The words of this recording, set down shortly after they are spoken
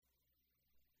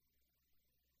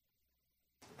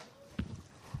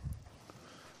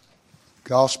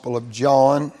Gospel of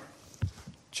John,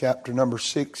 chapter number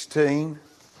 16.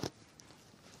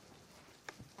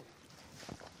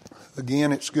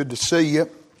 Again, it's good to see you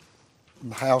in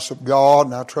the house of God,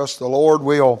 and I trust the Lord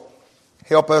will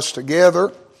help us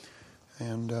together.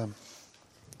 And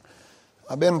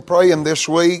I've been praying this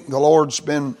week. The Lord's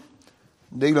been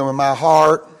dealing with my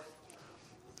heart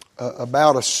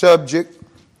about a subject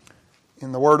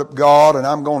in the Word of God, and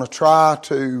I'm going to try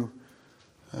to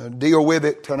deal with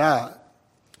it tonight.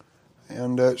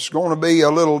 And it's going to be a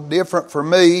little different for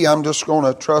me. I'm just going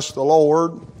to trust the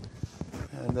Lord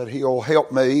and that He'll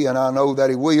help me, and I know that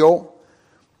He will,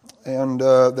 and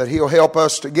that He'll help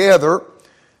us together.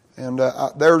 And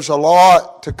there's a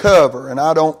lot to cover, and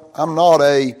I'm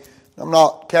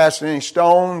not casting any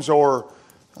stones or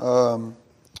saying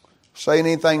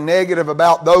anything negative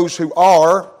about those who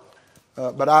are,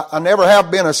 but I never have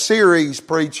been a series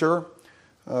preacher.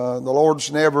 The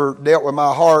Lord's never dealt with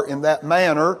my heart in that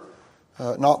manner.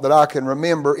 Not that I can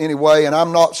remember anyway, and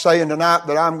I'm not saying tonight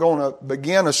that I'm going to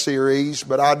begin a series,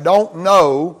 but I don't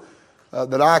know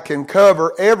that I can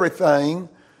cover everything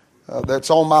that's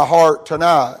on my heart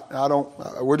tonight.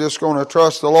 We're just going to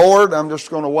trust the Lord. I'm just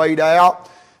going to wait out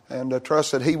and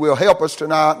trust that He will help us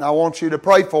tonight, and I want you to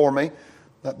pray for me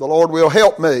that the Lord will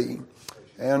help me.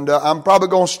 And I'm probably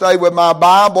going to stay with my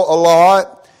Bible a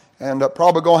lot, and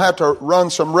probably going to have to run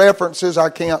some references.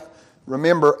 I can't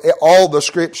remember all the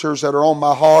scriptures that are on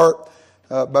my heart,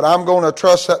 but I'm going to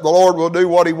trust that the Lord will do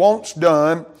what He wants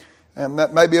done, and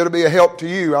that maybe it'll be a help to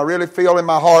you. I really feel in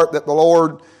my heart that the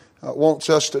Lord wants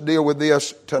us to deal with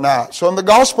this tonight. So in the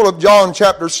Gospel of John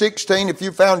chapter 16, if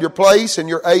you found your place and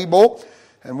you're able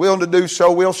and willing to do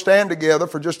so, we'll stand together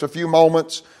for just a few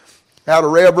moments out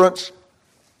of reverence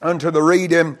unto the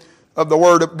reading of the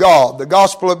Word of God. The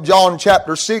Gospel of John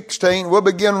chapter 16, we'll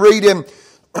begin reading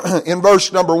in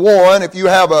verse number 1. If you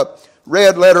have a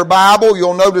red letter Bible,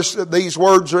 you'll notice that these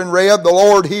words are in red. The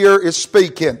Lord here is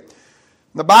speaking.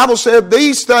 The Bible said,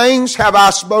 "These things have I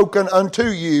spoken unto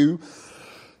you,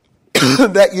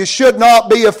 that you should not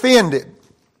be offended.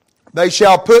 They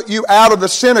shall put you out of the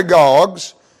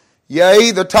synagogues.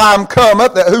 Yea, the time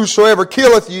cometh that whosoever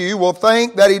killeth you will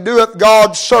think that he doeth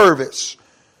God's service.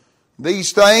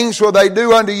 These things will they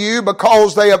do unto you,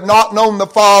 because they have not known the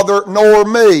Father nor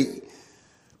me.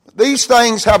 These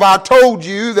things have I told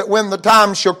you, that when the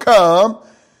time shall come,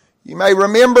 you may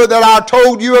remember that I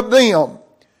told you of them.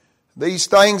 These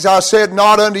things I said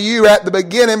not unto you at the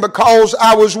beginning, because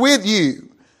I was with you.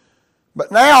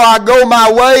 But now I go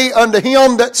my way unto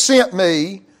Him that sent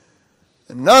me,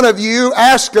 and none of you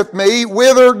asketh me,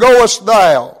 Whither goest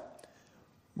thou?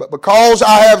 But because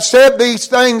I have said these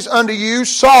things unto you,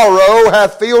 sorrow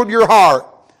hath filled your heart.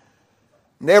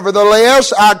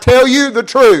 Nevertheless, I tell you the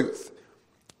truth.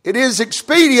 It is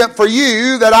expedient for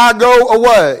you that I go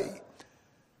away.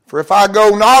 For if I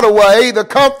go not away, the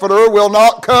Comforter will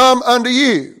not come unto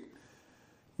you.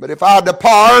 But if I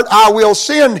depart, I will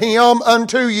send Him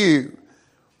unto you.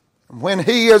 And when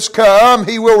He is come,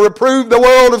 He will reprove the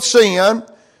world of sin,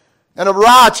 and of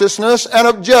righteousness, and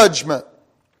of judgment.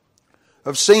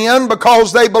 Of sin,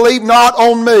 because they believe not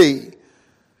on me.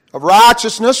 Of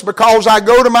righteousness, because I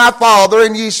go to my Father,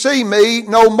 and ye see me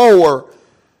no more.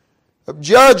 Of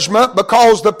judgment,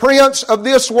 because the prince of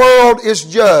this world is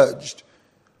judged.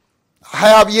 I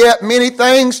have yet many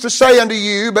things to say unto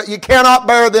you, but ye cannot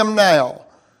bear them now.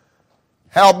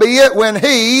 Howbeit, when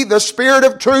He, the Spirit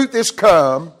of truth, is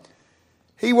come,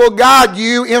 He will guide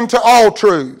you into all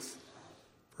truth.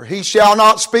 For He shall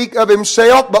not speak of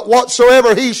Himself, but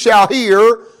whatsoever He shall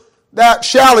hear, that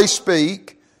shall He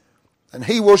speak, and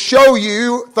He will show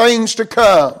you things to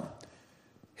come.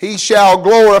 He shall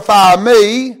glorify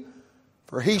me,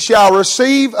 for He shall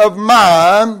receive of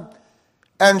mine,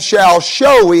 and shall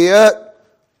show it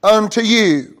unto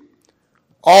you.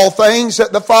 All things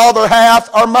that the Father hath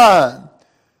are mine.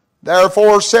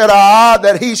 Therefore said I,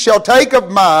 that He shall take of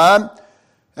mine,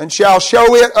 and shall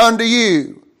show it unto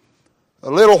you. A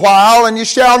little while, and ye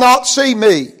shall not see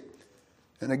me.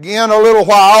 And again a little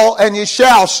while, and ye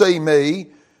shall see me,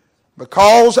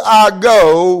 because I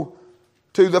go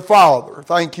to the Father."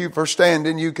 Thank you for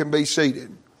standing. You can be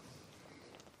seated.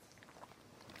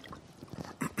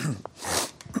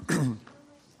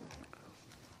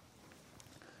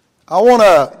 I want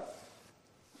to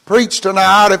preach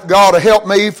tonight, if God will help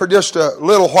me for just a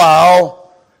little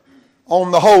while,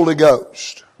 on the Holy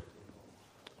Ghost.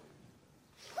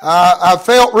 I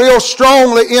felt real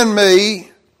strongly in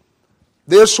me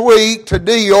this week to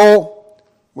deal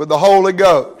with the Holy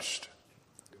Ghost.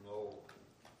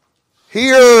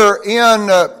 Here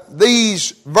in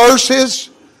these verses,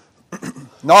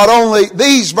 not only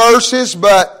these verses,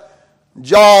 but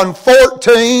John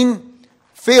 14,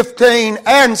 15,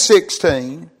 and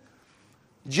 16,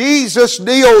 Jesus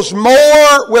deals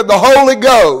more with the Holy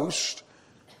Ghost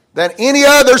than any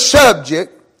other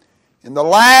subject in the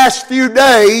last few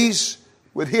days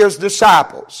with His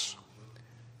disciples.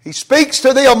 He speaks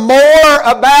to them more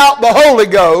about the Holy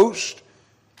Ghost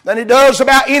than He does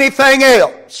about anything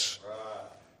else.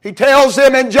 He tells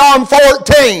them in John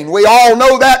 14, we all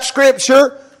know that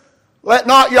scripture, let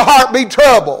not your heart be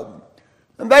troubled.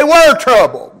 And they were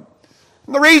troubled.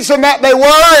 And the reason that they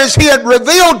were is He had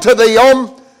revealed to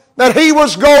them that He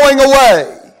was going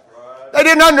away. They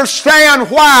didn't understand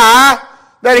why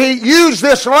that He used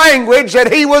this language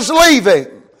that He was leaving.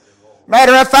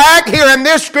 Matter of fact, here in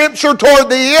this scripture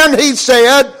toward the end, He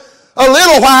said, a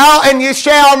little while and you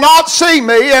shall not see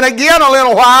me, and again a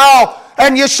little while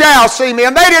and you shall see me.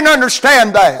 And they didn't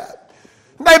understand that.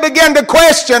 They began to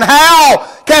question, how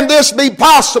can this be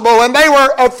possible? And they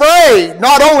were afraid.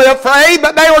 Not only afraid,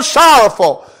 but they were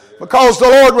sorrowful because the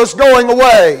Lord was going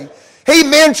away. He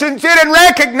mentions it and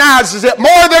recognizes it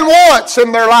more than once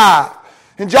in their life.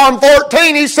 In John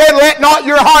 14, He said, let not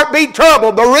your heart be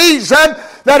troubled. The reason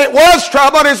that it was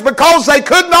troubled is because they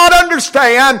could not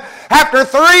understand after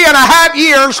 3.5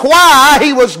 years why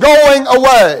He was going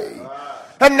away.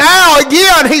 And now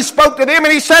again He spoke to them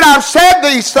and He said, I've said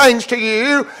these things to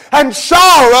you, and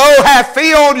sorrow hath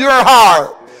filled your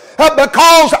heart.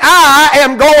 Because I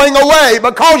am going away.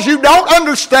 Because you don't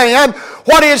understand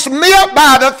what is meant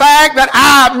by the fact that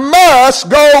I must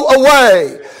go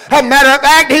away. As a matter of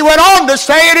fact, He went on to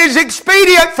say it is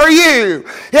expedient for you.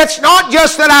 It's not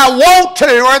just that I want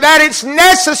to or that it's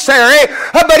necessary,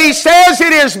 but He says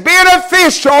it is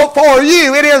beneficial for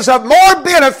you. It is of more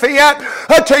benefit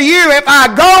to you if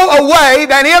I go away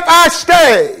than if I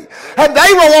stay. And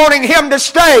they were wanting Him to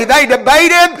stay. They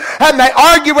debated and they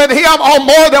argued with Him on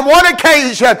more than one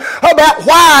occasion about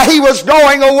why He was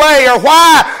going away or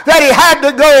why that He had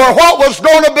to go or what was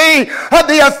going to be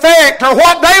the effect or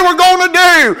what they were going to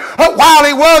do while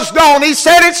He was gone. He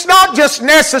said it's not just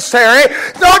necessary.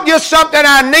 It's not just something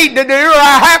I need to do or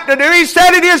I have to do. He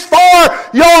said it is for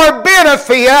your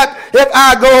benefit if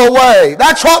I go away.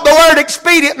 That's what the word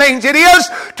expedient means. It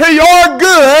is to your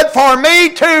good for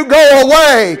me to go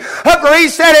away. For He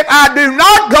said, if I do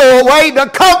not go away, the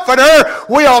Comforter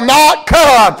will not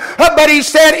come. But He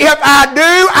said, if I do,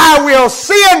 I will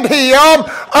send Him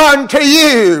unto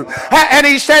you. And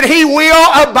He said, He will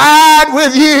abide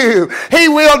with you. He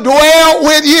will dwell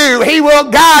with you. He will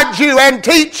guide you and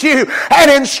teach you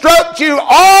and instruct you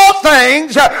all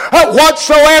things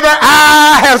whatsoever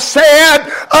I have said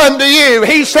unto you.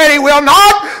 He said He will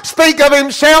not speak of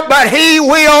Himself, but He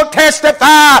will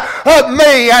testify of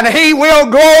me, and He will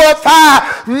glorify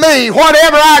me.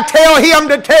 Whatever I tell Him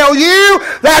to tell you,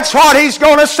 that's what He's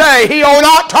going to say. He will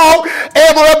not talk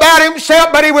ever about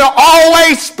Himself, but He will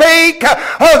always speak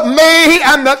of me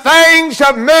and the things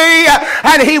of me,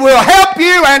 and He will help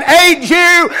you and aid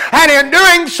you, and in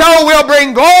doing so will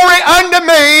bring glory unto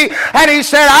me. And He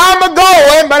said, I'm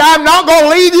a-going, but I'm not going to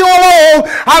leave you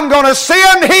alone. I'm going to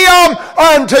send Him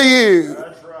unto you.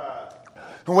 That's right.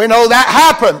 And we know that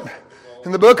happened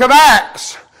in the book of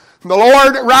Acts. The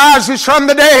Lord rises from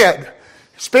the dead,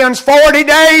 spends 40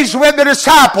 days with the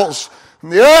disciples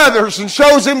and the others, and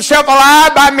shows Himself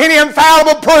alive by many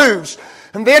infallible proofs.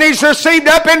 And then He's received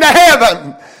up into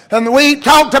heaven. And we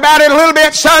talked about it a little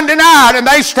bit Sunday night, and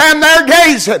they stand there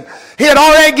gazing. He had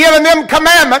already given them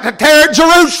commandment to tear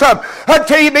Jerusalem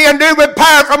until He be endued with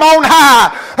power from on high.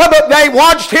 But they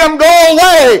watched Him go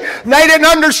away. They didn't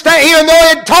understand, even though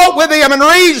He had talked with them and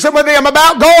reasoned with them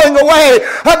about going away.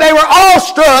 They were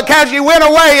awestruck as He went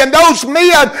away. And those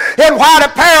men in white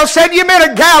apparel said, you men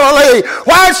of Galilee,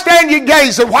 why stand you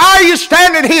gazing? Why are you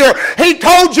standing here? He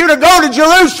told you to go to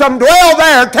Jerusalem, dwell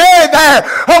there, tarry there,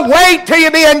 wait till you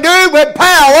be endued with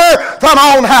power from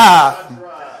on high.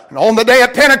 And on the day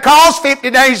of Pentecost,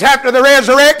 50 days after the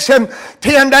resurrection,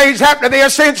 10 days after the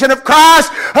ascension of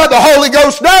Christ, the Holy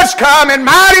Ghost does come in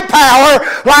mighty power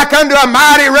like unto a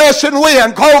mighty rushing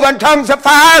wind. Cloven tongues of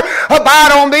fire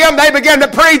abide on them. They begin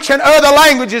to preach in other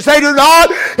languages. They do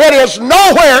not. It is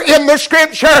nowhere in the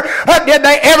Scripture did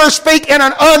they ever speak in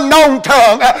an unknown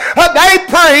tongue. They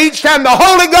preached and the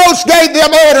Holy Ghost gave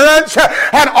them utterance,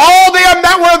 and all them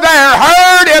that were there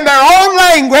heard in their own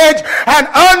language and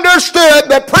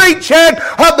understood the preaching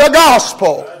of the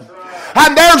gospel.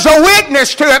 And there's a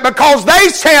witness to it, because they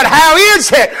said, how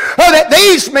is it that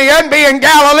these men, being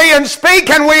Galileans, speak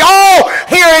and we all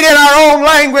hear it in our own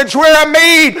language? We're a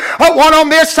Mede. One on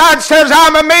this side says,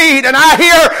 I'm a Mede, and I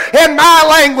hear in my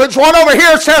language. One over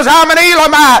here says, I'm an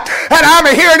Elamite, and I'm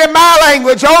hearing in my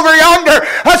language. Over yonder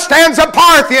stands a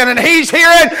Parthian, and he's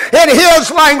hearing in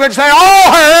his language. They all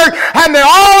heard, and they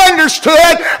all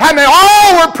understood, and they all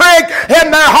were pricked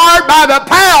in their heart by the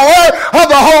power of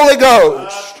the Holy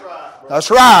Ghost. That's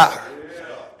right.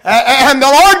 And the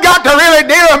Lord got to really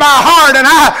deal with my heart, and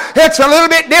it's a little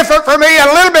bit different for me, and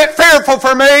a little bit fearful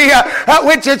for me,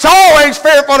 which it's always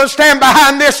fearful to stand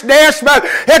behind this desk, but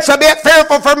it's a bit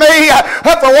fearful for me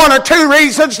for one or two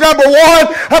reasons. Number one,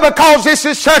 because this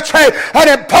is such an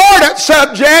important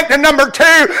subject, and number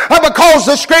two, because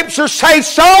the Scriptures say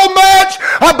so much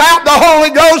about the Holy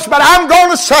Ghost. But I'm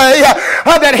going to say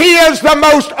that He is the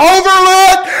most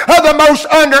overlooked, the most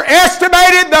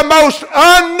underestimated, the most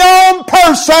unknown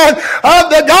person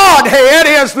of the Godhead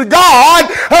is the God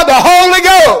of the Holy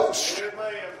Ghost.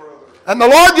 And the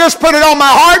Lord just put it on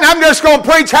my heart, and I'm just going to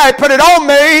preach how He put it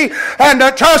on me, and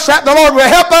trust that the Lord will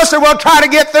help us, and we'll try to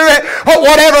get through it.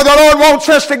 Whatever the Lord wants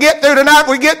us to get through tonight,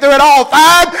 we get through it all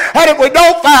fine, and if we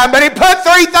don't, fine. But He put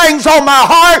three things on my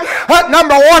heart.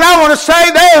 Number one, I want to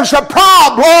say there's a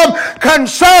problem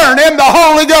concerning the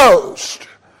Holy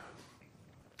Ghost.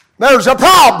 There's a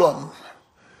problem.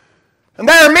 And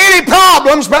there are many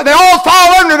problems, but they all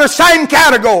fall under the same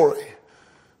category.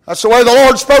 That's the way the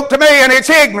Lord spoke to me, and it's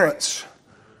ignorance.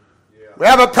 We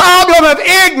have a problem of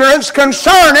ignorance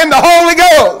concerning the Holy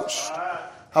Ghost.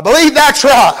 I believe that's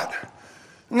right.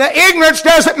 And the ignorance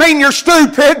doesn't mean you're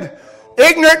stupid.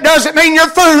 Ignorant doesn't mean you're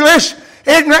foolish.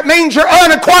 Ignorant means you're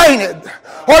unacquainted,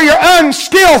 or you're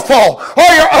unskillful, or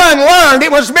you're unlearned.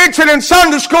 It was mentioned in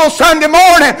Sunday school Sunday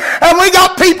morning, and we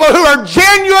got people who are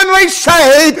genuinely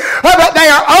saved, but they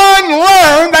are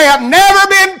unlearned. They have never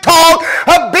been taught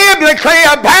biblically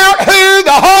about who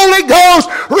the Holy Ghost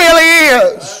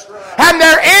really is. And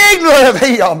they're ignorant of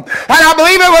Him. And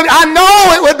I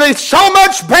know it would be so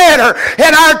much better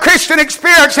in our Christian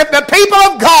experience if the people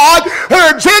of God, who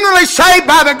are generally saved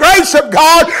by the grace of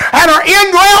God and are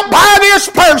indwelt by this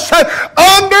person,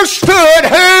 understood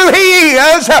who He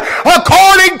is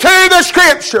according to the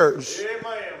Scriptures.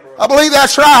 I believe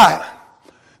that's right.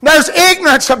 There's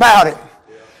ignorance about it.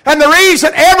 And the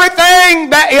reason everything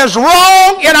that is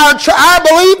wrong in our church, I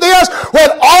believe this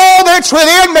with all that's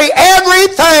within me,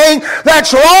 everything that's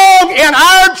wrong in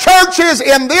our churches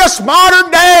in this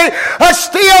modern day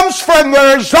stems from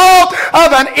the result of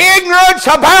an ignorance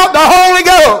about the Holy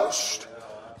Ghost.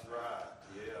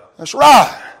 That's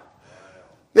right.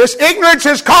 This ignorance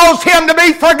has caused Him to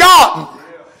be forgotten.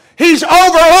 He's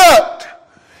overlooked.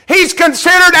 He's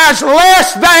considered as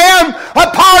less than a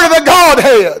part of the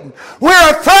Godhead.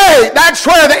 We're afraid. That's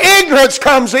where the ignorance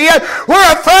comes in.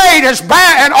 We're afraid it's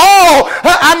bad. And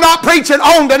I'm not preaching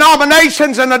on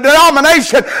denominations, and the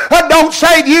denomination don't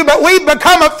save you, but we've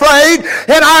become afraid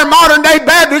in our modern day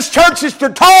Baptist churches to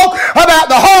talk about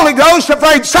the Holy Ghost,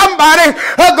 afraid somebody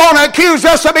going to accuse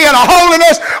us of being a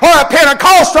holiness or a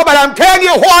Pentecostal. But I'm telling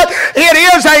you what, He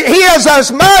is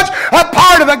as much a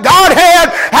part of the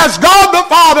Godhead as God the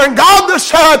Father and God the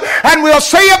Son, and we'll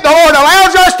see if the Lord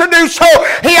allows us to do so.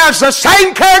 He has the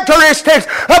same characteristics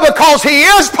because He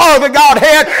is part of the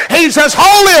Godhead. He's as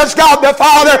holy as God the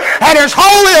Father and as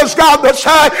holy as God the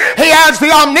Son. He has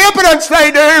the omnipotence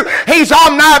they do. He's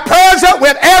omnipresent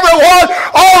with everyone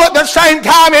all at the same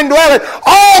time, indwelling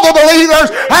all the believers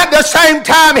at the same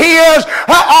time. He is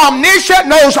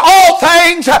omniscient, knows all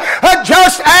things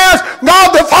just as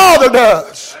God the Father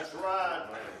does.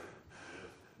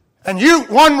 And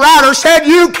one writer said,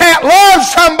 you can't love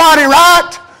somebody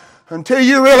right until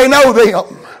you really know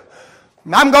them.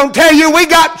 And I'm going to tell you, we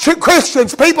got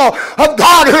Christians, people of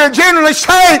God who are generally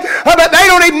saved, but they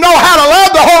don't even know how to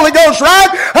love the Holy Ghost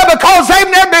right because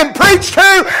they've never been preached to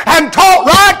and taught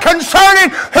right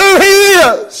concerning who He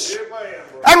is.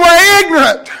 And we're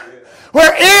ignorant.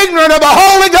 We're ignorant of the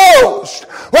Holy Ghost.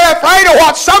 We're afraid of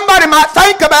what somebody might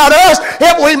think about us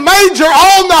if we major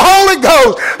on the Holy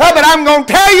Ghost. But I'm going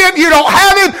to tell you, if you don't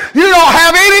have Him, you don't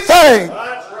have anything.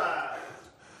 That's right.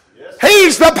 Yes.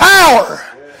 He's the power.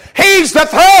 He's the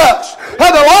thrust.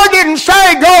 The Lord didn't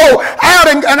say go out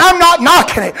and I'm not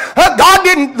knocking it.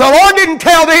 The Lord didn't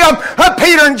tell them,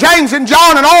 Peter and James and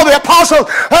John and all the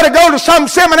apostles, to go to some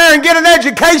seminary and get an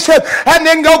education and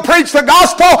then go preach the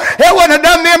gospel. It wouldn't have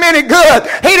done them any good.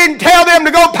 He didn't tell them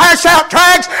to go pass out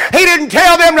tracts. He didn't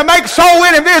tell them to make soul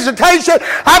winning visitation.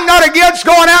 I'm not against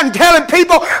going out and telling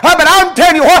people, but I'm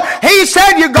telling you what, He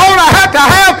said you're going to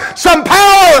have some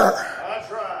power.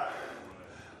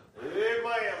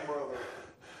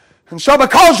 And so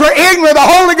because we're ignorant of the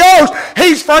Holy Ghost,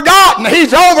 He's forgotten.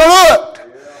 He's overlooked.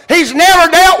 He's never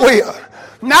dealt with.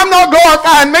 And I'm not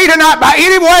glorifying me tonight by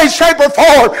any way, shape, or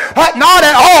form. Not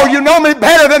at all. You know me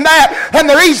better than that. And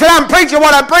the reason I'm preaching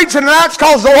what I'm preaching tonight is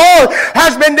because the Lord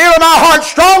has been dealing my heart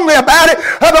strongly about it.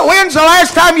 But when's the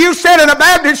last time you sat in a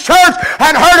Baptist church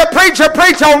and heard a preacher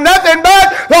preach on nothing but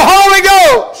the Holy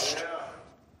Ghost?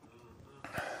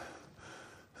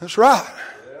 That's right.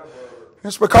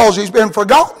 It's because He's been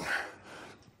forgotten.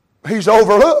 He's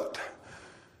overlooked.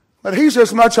 But He's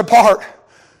as much a part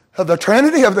of the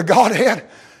Trinity, of the Godhead.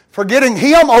 Forgetting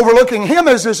Him, overlooking Him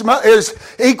is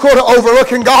equal to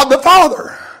overlooking God the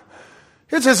Father.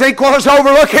 It's as equal as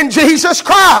overlooking Jesus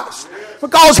Christ.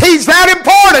 Because He's that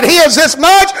important. He is as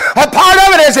much a part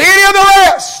of it as any of the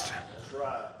rest. That's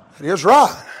right. It is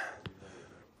right.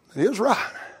 It is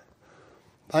right.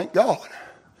 Thank God.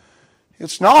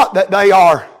 It's not that they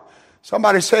are,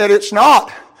 somebody said it's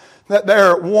not that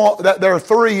they're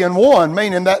 3 in 1,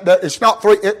 meaning that it's not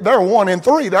 3, they're 1 in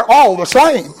 3. They're all the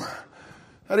same.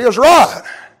 That is right.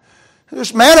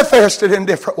 It's manifested in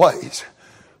different ways.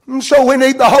 And so we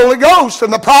need the Holy Ghost.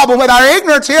 And the problem with our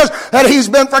ignorance is that He's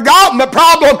been forgotten. The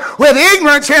problem with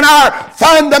ignorance in our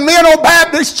fundamental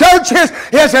Baptist churches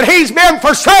is that He's been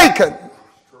forsaken.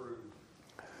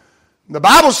 The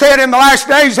Bible said in the last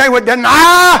days they would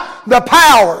deny the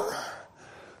power.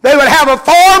 They would have a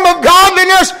form of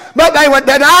godliness, but they would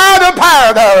deny the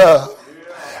power thereof.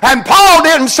 And Paul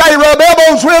didn't say rub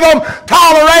elbows with them,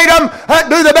 tolerate them,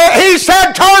 do the best. He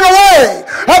said turn away.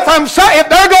 If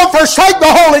they're going to forsake the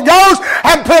Holy Ghost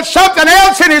and put something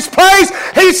else in His place,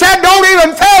 He said don't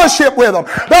even fellowship with them.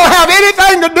 Don't have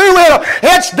anything to do with them.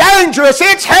 It's dangerous.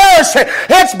 It's heresy.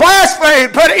 It's blasphemy.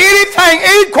 Put anything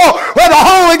equal with the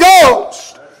Holy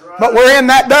Ghost. But we're in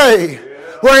that day.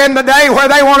 We're in the day where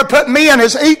they want to put men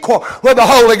as equal with the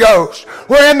Holy Ghost.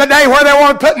 We're in the day where they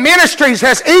want to put ministries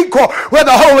as equal with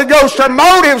the Holy Ghost, or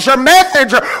motives, or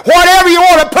methods, or whatever you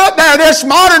want to put there. This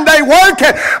modern day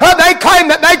working, they claim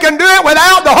that they can do it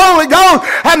without the Holy Ghost,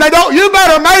 and they don't. You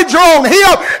better major on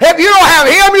Him. If you don't have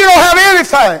Him, you don't have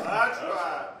anything. That's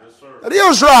right. Yes, sir. It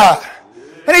is right.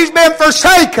 And He's been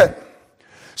forsaken.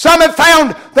 Some have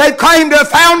found, they claim to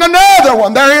have found another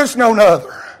one. There is no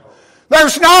other.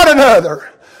 There's not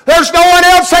another. There's no one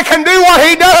else that can do what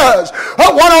He does.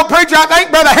 One old preacher, I think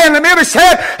Brother Henry Mibby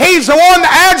said, He's the one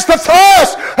that adds the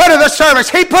thrust into the service.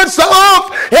 He puts the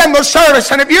oomph in the service.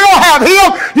 And if you don't have Him,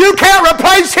 you can't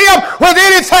replace Him with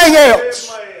anything else.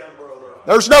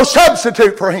 There's no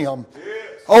substitute for Him.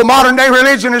 Oh, modern day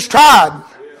religion has tried.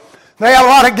 They have a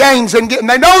lot of gains and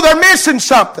they know they're missing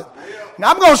something. And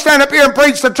I'm going to stand up here and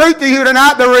preach the truth to you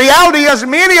tonight. The reality is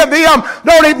many of them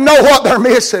don't even know what they're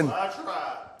missing.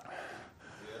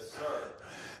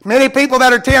 Many people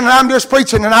that attend, and I'm just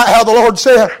preaching tonight how the Lord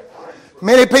said.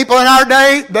 Many people in our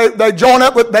day, they join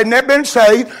up with, they've never been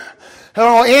saved. They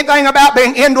don't know anything about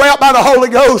being indwelt by the Holy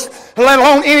Ghost, let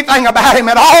alone anything about Him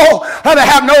at all. They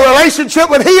have no relationship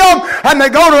with Him, and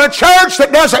they go to a church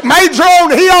that doesn't major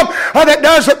on Him, that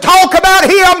doesn't talk about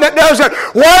Him, that doesn't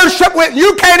worship with.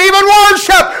 You can't even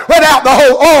worship without the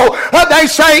whole. They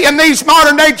say in these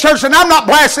modern day churches, and I'm not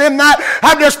blasting them that,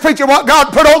 I'm just preaching what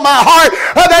God put on my heart.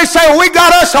 They say, well, we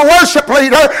got us a worship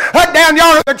leader down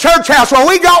yonder at the church house. Well,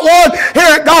 we got one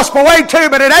here at Gospel Way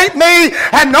too, but it ain't me,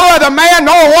 and no other man,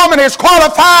 no woman is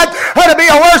qualified to be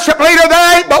a worship leader. There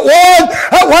ain't but one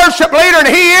worship leader, and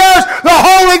He is the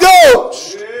Holy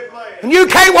Ghost. And you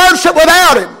can't worship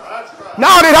without Him.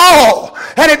 Not at all.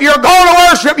 And if you're going to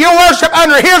worship, you'll worship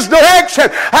under His direction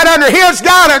and under His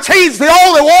guidance. He's the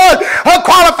only one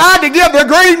qualified to give the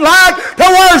green light to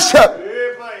worship.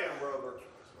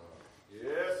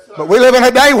 But we live in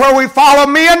a day where we follow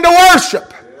men to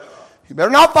worship. You better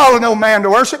not follow no man to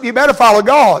worship. You better follow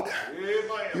God.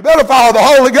 You better follow the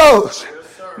Holy Ghost.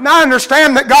 And I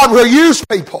understand that God will use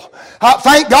people.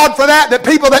 Thank God for that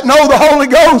people that know the Holy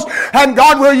Ghost, and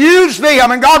God will use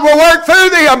them, and God will work through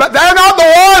them. But they're not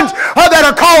the ones that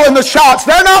are calling the shots.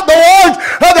 They're not the ones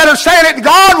that are saying it's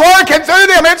God working through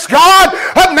them. It's God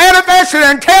manifesting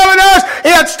and telling us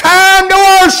it's time to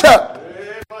worship.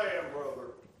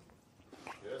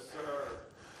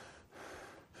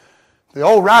 The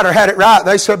old writer had it right.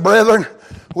 They said, brethren,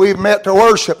 we've met to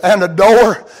worship and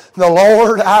adore the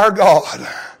Lord our God.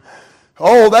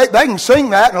 Oh, they can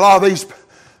sing that in a lot of these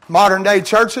modern day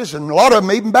churches, and a lot of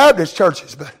them even Baptist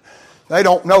churches, but they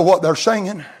don't know what they're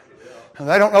singing, and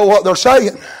they don't know what they're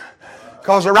saying.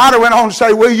 Because the writer went on to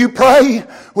say, will you pray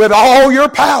with all your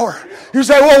power? You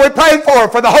say, well, we prayed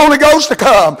for the Holy Ghost to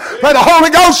come, for the Holy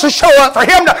Ghost to show up, for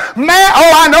Him to,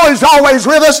 I know He's always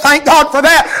with us. Thank God for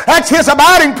that. That's His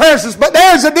abiding presence. But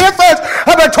there's a difference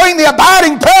between the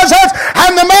abiding presence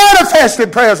and the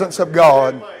manifested presence of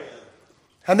God.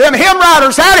 And them hymn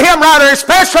writers, that hymn writer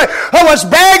especially, who was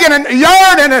begging and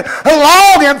yearning and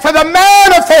longing for the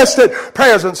manifested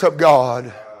presence of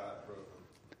God.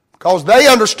 Because they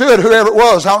understood, whoever it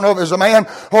was, I don't know if it was a man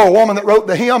or a woman that wrote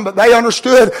the hymn, but they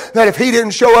understood that if he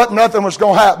didn't show up, nothing was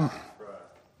going to happen.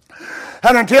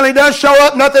 And until he does show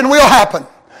up, nothing will happen.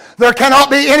 There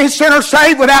cannot be any sinner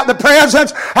saved without the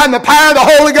presence and the power of the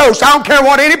Holy Ghost. I don't care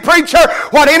what any preacher,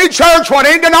 what any church, what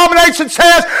any denomination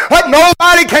says, but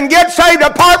nobody can get saved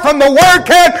apart from the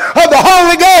working of the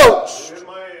Holy Ghost.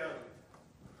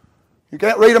 You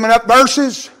can't read them enough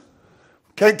verses.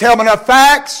 Can't tell them enough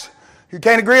facts. You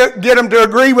can't get them to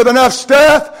agree with enough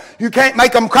stuff. You can't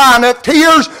make them cry enough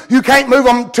tears. You can't move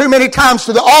them too many times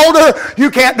to the altar.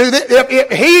 You can't do that. If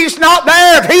He's not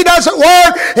there, if He doesn't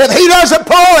work, if He doesn't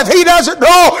pull, if He doesn't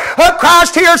draw,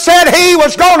 Christ here said He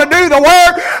was going to do the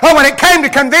work. When it came to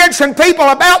convincing people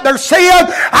about their sin,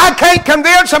 I can't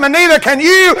convince them and neither can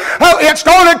you. It's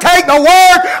going to take the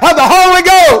work of the Holy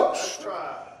Ghost.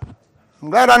 I'm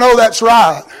glad I know that's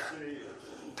right.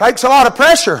 Takes a lot of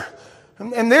pressure.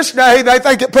 In this day, they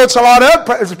think it puts a lot of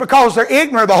pressure because they're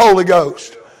ignorant of the Holy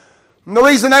Ghost. And the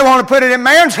reason they want to put it in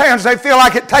man's hands, they feel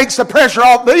like it takes the pressure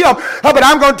off them. But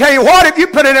I'm going to tell you what, if you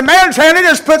put it in man's hand, it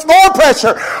just puts more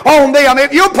pressure on them.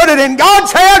 If you put it in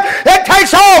God's hand, it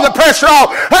takes all the pressure off.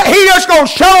 He's just going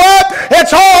to show up.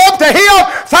 It's all up to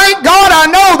Him. Thank God I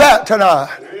know that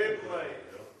tonight.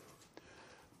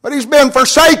 But He's been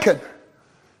forsaken.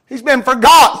 He's been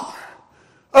forgotten.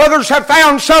 Others have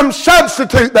found some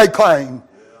substitute, they claim.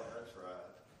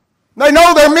 They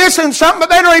know they're missing something, but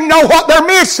they don't even know what they're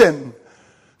missing.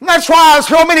 And that's why there's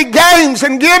so many games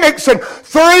and gimmicks and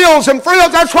thrills and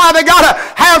frills. That's why they got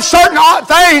to have certain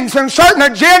things and certain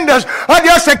agendas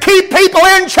just to keep people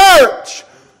in church.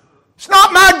 It's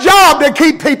not my job to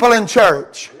keep people in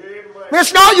church.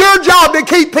 It's not your job to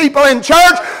keep people in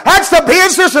church. That's the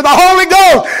business of the Holy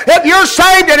Ghost. If you're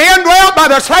saved and indwelt by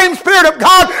the same Spirit of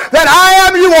God that I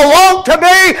am, you will want to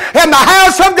be in the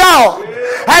house of God.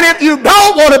 And if you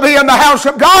don't want to be in the house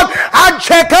of God, I'd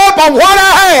check up on what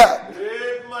I have.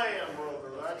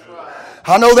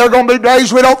 I know there are going to be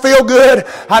days we don't feel good.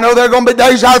 I know there are going to be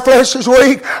days our flesh is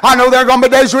weak. I know there are going to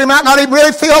be days we might not even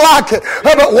really feel like it.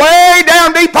 But way down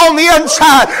deep on the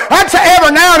inside, that's an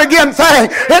every now and again thing.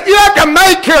 If you have to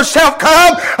make yourself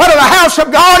come out of the house of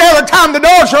God every time the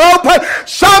doors are open,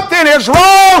 something is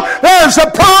wrong. There's a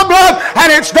problem,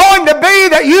 and it's going to be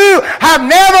that you have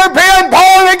never been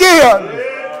born again.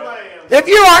 If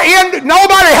you are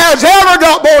nobody has ever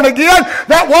got born again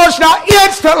that was not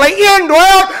instantly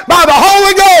indwelt by the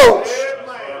Holy Ghost.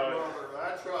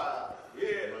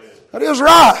 That is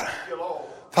right.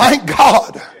 Thank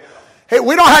God. Hey,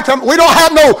 we don't have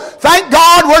no, thank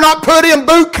God we're not put in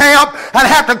boot camp and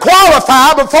have to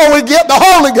qualify before we get the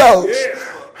Holy Ghost.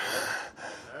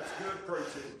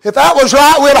 If that was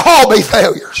right, we'd all be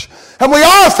failures. And we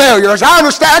are failures. I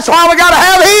understand. That's why we got to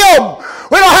have Him.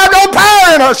 We don't have no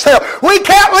power in ourselves. We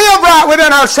can't live right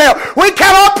within ourselves. We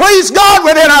cannot please God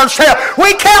within ourselves.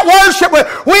 We can't worship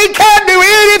we can't do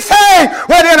anything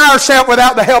within ourselves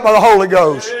without the help of the Holy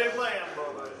Ghost.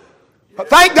 But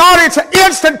thank God it's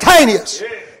instantaneous.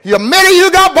 The minute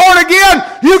you got born again,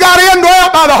 you got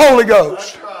indwelt by the Holy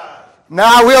Ghost.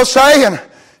 Now I will say, and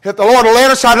if the Lord will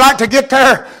let us, I'd like to get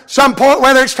there some point,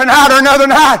 whether it's tonight or another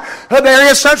night.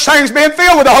 There is such things as being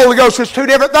filled with the Holy Ghost. It's two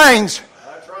different things.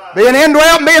 Being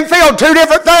indwelt and being filled, two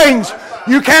different things.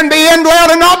 You can be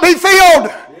indwelt and not be filled.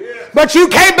 But you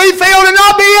can't be filled and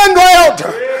not be indwelt.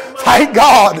 Thank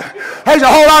God. There's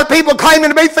a whole lot of people claiming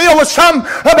to be filled with some,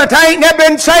 but they ain't never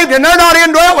been saved and they're not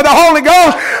indwelt with the Holy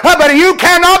Ghost. But you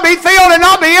cannot be filled and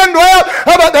not be indwelt.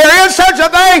 But there is such a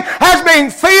thing as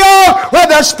being filled with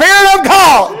the Spirit of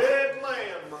God.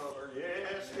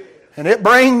 And it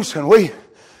brings, and we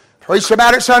preached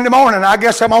about it Sunday morning. I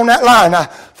guess I'm on that line. I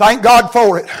thank God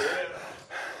for it.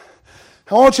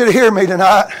 I want you to hear me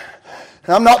tonight.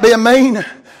 And I'm not being mean.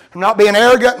 I'm not being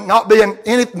arrogant.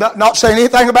 Not saying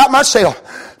anything about myself.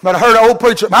 But I heard an old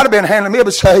preacher, it might have been Hanley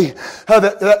Mibby, say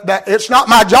that it's not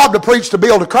my job to preach to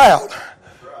build a crowd.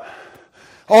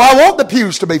 Oh, I want the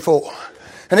pews to be full.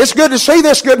 And it's good to see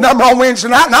this good number on Wednesday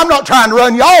night, and I'm not trying to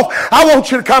run you off. I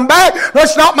want you to come back.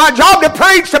 That's not my job to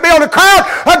preach, to build a crowd.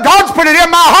 God's put it in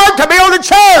my heart to build a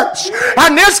church.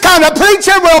 And this kind of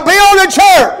preaching will build a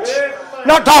church. I'm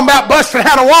not talking about busting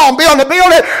out a wall and building a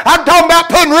building. I'm talking about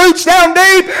putting roots down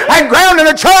deep and grounding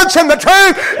the church in the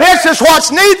truth. This is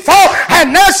what's needful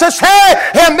and necessary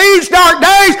in these dark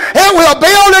days. It will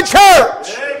build a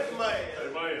church.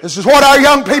 This is what our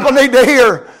young people need to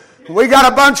hear. We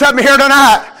got a bunch of them here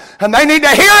tonight. And they need to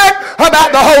hear it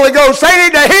about the Holy Ghost. They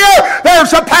need to hear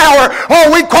there's a power. Oh,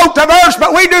 we quote the verse,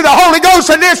 but we do the Holy Ghost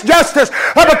a disjustice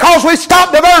because we stop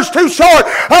the verse too short.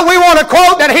 We want to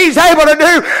quote that He's able to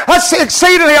do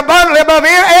exceedingly abundantly above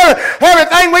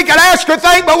everything we can ask or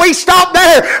think, but we stop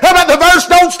there. But the verse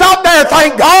don't stop there,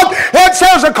 thank God. It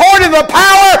says, according to the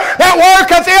power that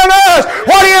worketh in us.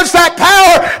 What is that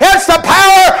power? It's the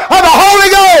power of the Holy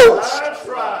Ghost. That's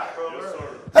right, brother.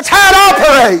 That's how it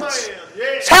operates.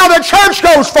 That's how the church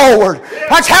goes forward.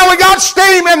 That's how we got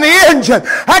steam in the engine.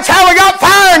 That's how we got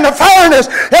fire in the furnace.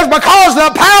 It's because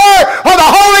of the power of the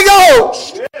Holy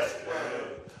Ghost.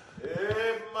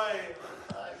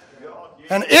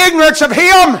 And ignorance of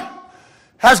Him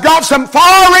has got some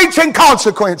far-reaching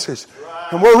consequences.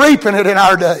 And we're reaping it in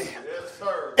our day.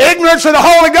 Ignorance of the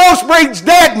Holy Ghost breeds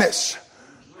deadness.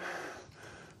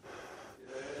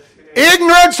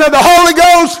 Ignorance of the Holy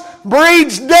Ghost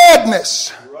breeds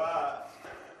deadness.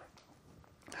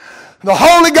 The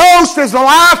Holy Ghost is the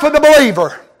life of the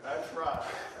believer. That's right.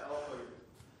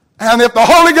 And if the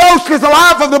Holy Ghost is the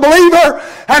life of the believer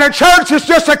and a church is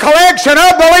just a collection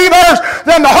of believers,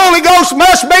 then the Holy Ghost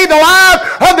must be the life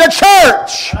of the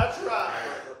church. That's right.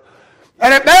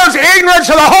 And if there's ignorance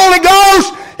of the Holy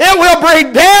Ghost, it will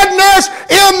breed deadness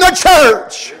in the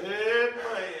church. Amen.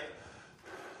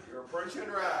 You're preaching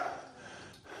right.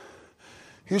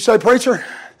 You say, preacher,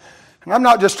 and I'm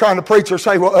not just trying to preach or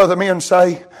say what other men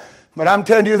say, but I'm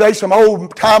telling you, there's some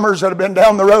old timers that have been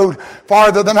down the road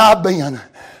farther than I've been.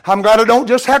 I'm glad I don't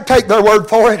just have to take their word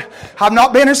for it. I've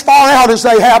not been as far out as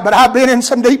they have, but I've been in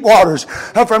some deep waters.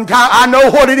 From time, I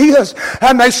know what it is.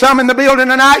 And there's some in the building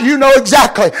tonight, you know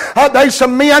exactly. There's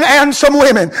some men and some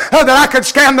women that I could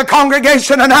scan the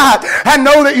congregation tonight and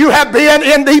know that you have been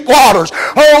in deep waters.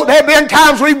 Oh, there have been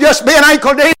times we've just been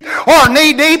ankle deep or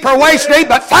knee deep or waist deep,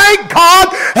 but thank God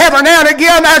every now and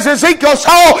again, as Ezekiel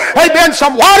saw, there have been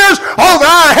some waters over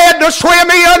our head to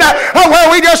swim in where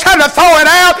we just had to throw it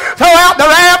out, throw out the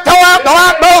raft, throw out the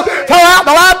lifeboat, throw out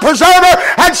the life preserver,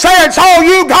 and say, it's all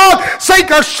you, God.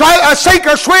 Sink or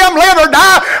swim, live or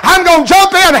die. I'm going to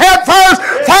jump in head first.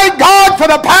 Thank God for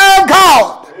the power of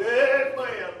God. Amen,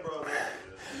 brother.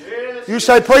 Yes. You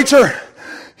say, preacher,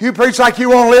 you preach like you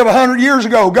want to live 100 years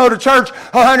ago. Go to church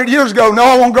 100 years ago. No,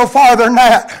 I won't go farther than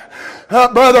that.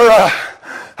 Brother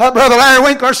Larry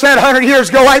Winkler said 100 years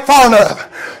ago ain't far enough.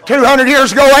 200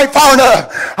 years ago ain't far enough.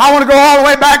 I want to go all the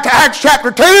way back to Acts chapter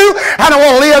 2, and I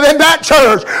want to live in that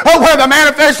church where the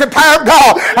manifested power of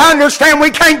God. I understand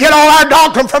we can't get all our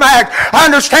doctrine from Acts. I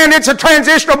understand it's a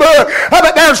transitional book.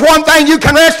 But there's one thing you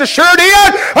can rest assured in.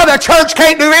 The church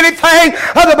can't do anything.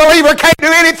 The believer can't do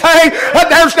anything.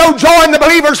 There's no joy in the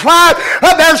believer's life.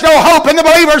 There's no hope in the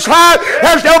believer's life.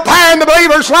 There's no power in the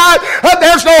believer's life.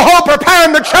 There's no hope or power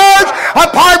in the church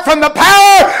apart from the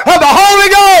power of the Holy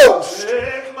Ghost.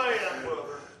 Amen,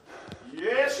 brother.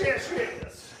 Yes.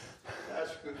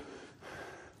 That's good.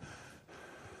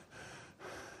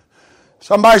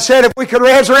 Somebody said if we could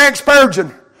resurrect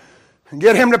Spurgeon and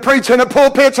get him to preach in the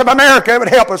pulpits of America, it would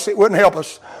help us. It wouldn't help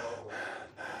us.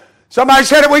 Somebody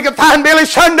said if we could find Billy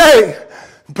Sunday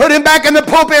and put him back in the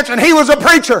pulpits and he was a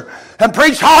preacher and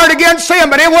preached hard against sin,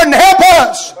 but it wouldn't help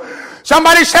us.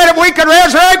 Somebody said if we could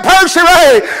resurrect Percy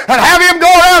Ray and have him go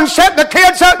around and set the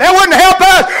kids up, that wouldn't help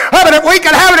us. But if we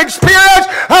could have an experience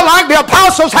like the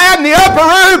apostles had in the upper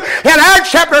room in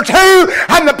Acts chapter 2,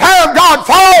 and the power of God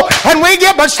fall, and we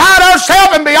get beside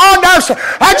ourselves and beyond ourselves,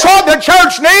 that's what the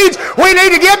church needs. We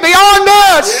need to get beyond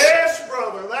us. Yes,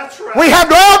 brother, that's right. We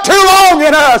have dwelt too long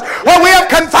in us. Or we have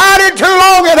confided too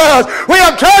long in us. We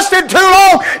have trusted too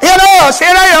long in us.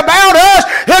 It ain't about us.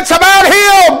 It's about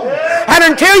Him. And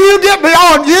until you get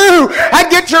beyond you and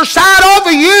get your sight off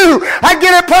of you and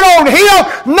get it put on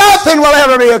Him, nothing will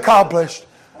ever be accomplished.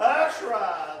 That's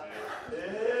right.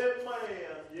 Amen.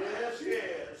 Yes.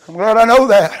 I'm glad I know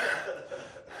that.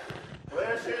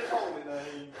 Bless His holy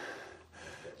name.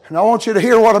 And I want you to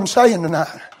hear what I'm saying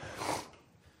tonight.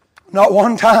 Not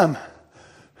one time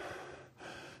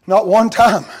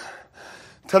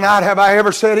tonight have I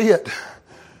ever said it.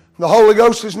 The Holy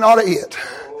Ghost is not it.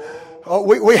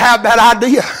 We have that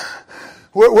idea.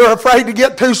 We're afraid to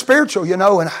get too spiritual, you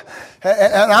know. And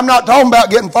I'm not talking about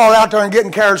getting far out there and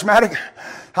getting charismatic.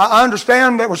 I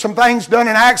understand there were some things done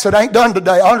in Acts that ain't done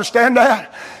today. I understand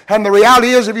that. And the reality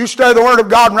is, if you study the Word of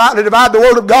God and rightly divide the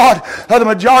Word of God, the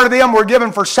majority of them were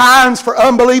given for signs for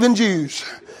unbelieving Jews.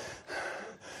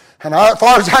 And as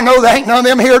far as I know, there ain't none of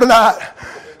them here tonight.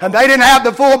 And they didn't have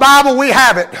the full Bible, we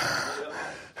have it.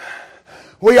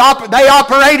 They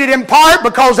operated in part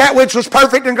because that which was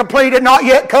perfect and complete had not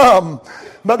yet come.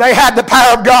 But they had the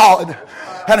power of God.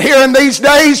 And here in these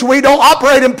days, we don't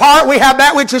operate in part. We have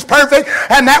that which is perfect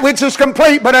and that which is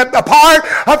complete. But apart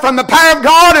from the power of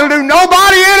God, it'll do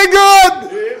nobody any good.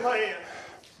 Amen.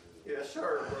 Yes,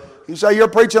 sir, brother. You say you're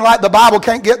preaching like the Bible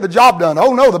can't get the job done.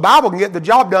 Oh no, the Bible can get the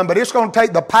job done, but it's going to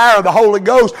take the power of the Holy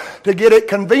Ghost to get it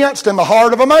convinced in the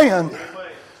heart of a man.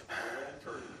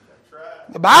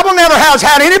 The Bible never has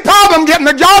had any problem getting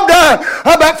the job done.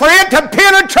 But for it to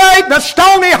penetrate the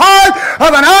stony heart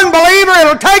of an unbeliever,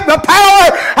 it'll take the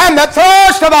power and the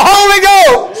thrust of the Holy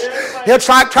Ghost. It's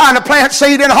like trying to plant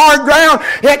seed in hard ground.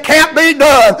 It can't be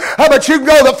done. But you can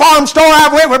go to the farm store. I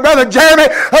went with Brother Jeremy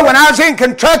when I was in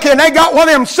Kentucky, and they got one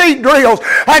of them seed drills.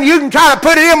 And you can try to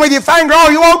put it in with your finger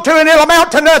all you want to, and it'll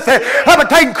amount to nothing. But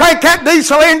take and crank that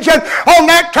diesel engine on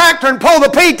that tractor and pull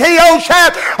the PTO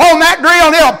shaft on that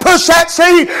drill, and it'll push that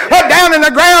seed down in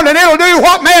the ground, and it'll do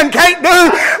what man can't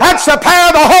do. That's the power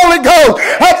of the Holy Ghost.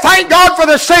 Thank God for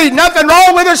the seed. Nothing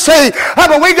wrong with the seed.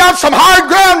 But we got some hard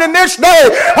ground in this day.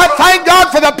 Thank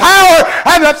God for the power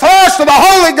and the thrust of the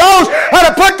Holy Ghost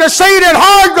to put the seed in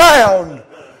hard ground.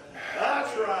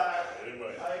 That's right.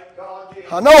 Thank God.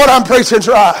 I know what I'm preaching's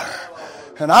right.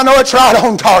 And I know it's right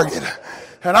on target.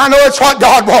 And I know it's what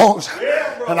God wants.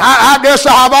 And I'm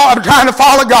trying to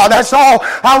follow God. That's all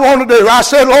I want to do. I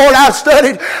said, Lord, I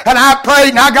studied and I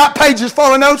prayed and I got pages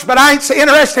full of notes, but I ain't so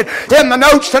interested in the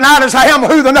notes tonight as I am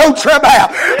who the notes are about.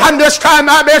 I'm just trying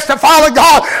my best to follow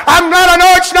God. I'm glad I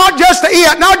know it's not just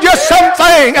it, not just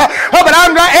something, but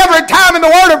I'm glad every time in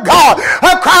the Word of God,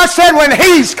 Christ said when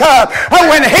He's come,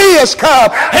 when He is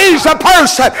come, He's a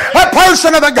person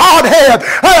of the Godhead,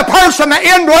 a person that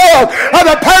indwells,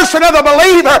 the person of the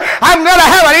believer. I'm going to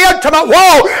have an intimate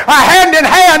walk, a hand in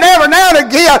hand every now and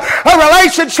again, a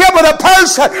relationship with a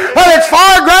person that's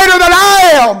far greater than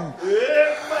I am.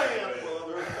 Amen,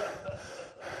 brother.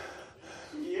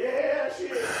 Yes.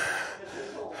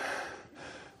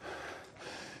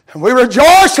 And we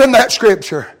rejoice in that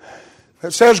scripture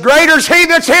that says, greater is He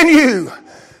that's in you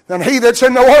than he that's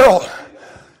in the world.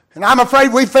 And I'm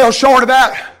afraid we fell short of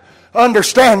that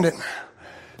understanding.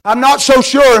 I'm not so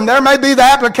sure, and there may be the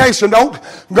application. Don't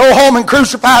go home and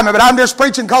crucify me, but I'm just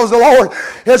preaching because the Lord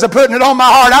is putting it on my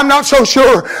heart. I'm not so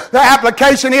sure the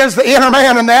application is the inner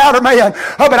man and the outer man,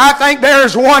 but I think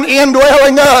there's one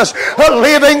indwelling us,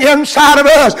 living inside of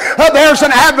us. There's an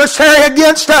adversary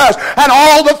against us, and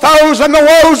all the foes and the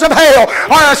woes of hell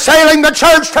are assailing the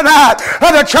church tonight.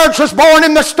 The church was born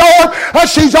in the storm.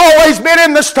 She's always been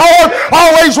in the storm,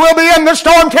 always will be in the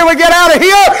storm till we get out of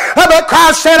here. But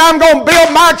Christ said, I'm going to build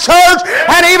my church,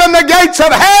 and even the gates of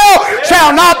hell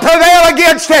shall not prevail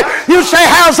against it. You say,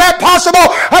 how's that possible?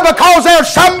 Because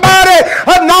there's somebody,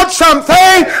 not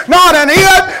something, not an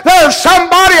it. There's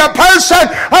somebody, a person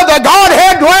of the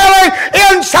Godhead dwelling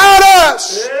inside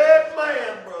us.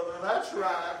 Amen, brother. That's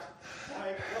right.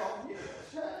 Thank God.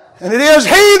 Yes. And it is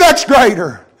He that's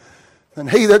greater than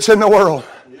he that's in the world.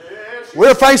 Yes.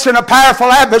 We're facing a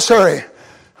powerful adversary,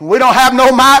 and we don't have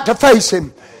no might to face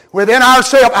him within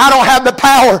ourselves. I don't have the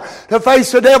power to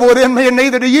face the devil within me, and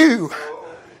neither do you.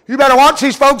 You better watch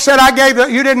these folks said I gave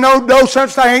you didn't know no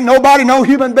such thing. Nobody, no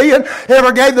human being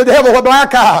ever gave the devil a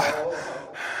black eye.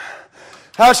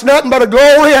 That's nothing but a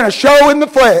glory and a show in the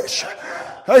flesh.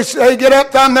 They get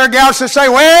up on their gals and say,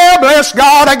 well, bless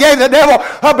God, I gave the devil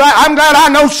a black eye. I'm glad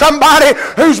I know somebody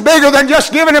who's bigger than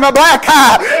just giving him a black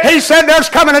eye. He said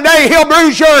there's coming a day he'll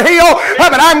bruise your heel,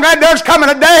 but I'm glad there's coming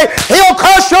a day he'll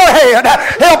crush your head.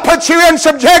 He'll put you in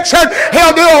subjection.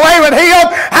 He'll do away with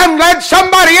him. I'm glad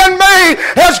somebody in me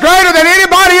is greater than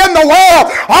anybody in the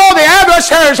world. All the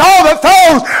adversaries, all the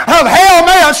foes of hell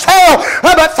may assail,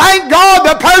 but thank God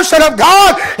the person of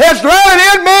God is dwelling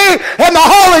in me in the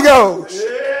Holy Ghost.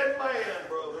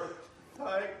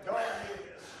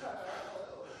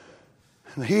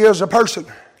 And He is a person.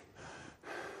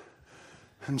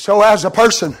 And so as a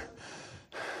person,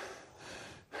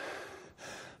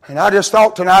 and I just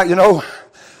thought tonight,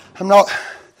 I'm not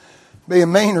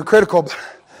being mean or critical,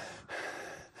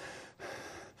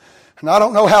 and I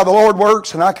don't know how the Lord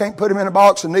works, and I can't put Him in a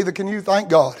box, and neither can you, thank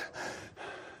God.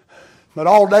 But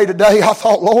all day today, I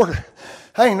thought, Lord,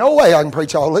 ain't no way I can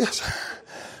preach all this.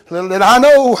 Little did I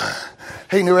know,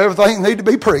 He knew everything that needed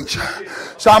to be preached.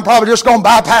 So I'm probably just going to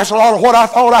bypass a lot of what I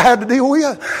thought I had to deal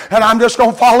with, and I'm just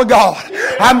going to follow God.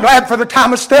 I'm glad for the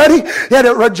time of study. It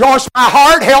rejoiced my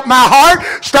heart, helped my heart,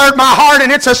 stirred my heart,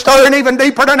 and it's a stirring even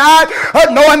deeper tonight,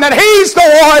 knowing that He's the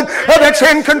one that's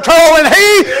in control, and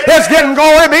He is getting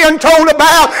glory being told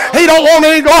about. He don't want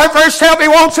any glory for Himself. He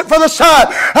wants it for the Son.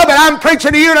 But I'm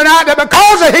preaching to you tonight that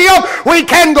because of Him, we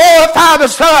can glorify the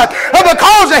Son.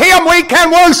 Because of Him, we can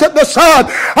worship the Son.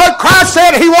 Christ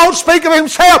said He won't speak of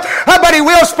Himself, but He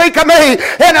will speak of me.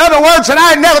 In other words, and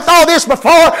I had never thought this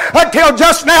before until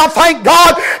just now, thank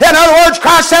God. In other words,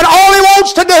 Christ said all He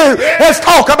wants to do is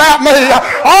talk about me.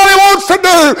 All He wants to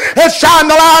do is shine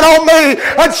the light on me.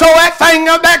 And so that thing,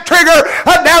 that trigger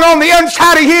down on the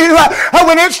inside of you,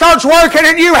 when it starts working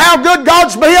in you how good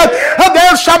God's been,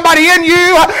 there's somebody in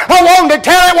you wanting to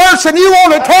tell it worse than you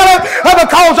want to tell it,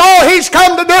 because all He's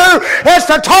come to do is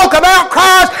to talk about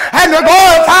Christ and to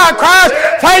glorify Christ.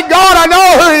 Thank God I know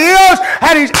who He is,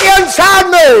 and He's inside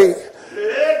me.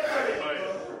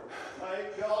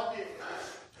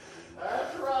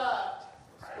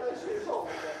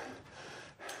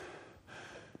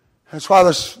 That's why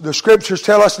the Scriptures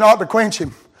tell us not to quench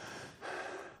Him.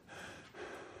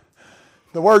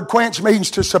 The word quench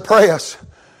means to suppress.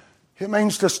 It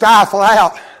means to stifle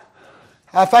out.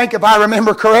 I think if I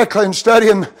remember correctly in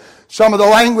studying some of the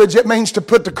language, it means to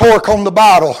put the cork on the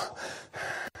bottle.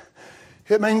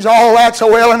 It means all that's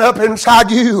welling up inside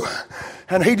you,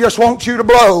 and He just wants you to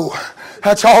blow.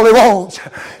 That's all He wants.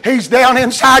 He's down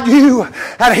inside you,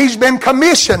 and He's been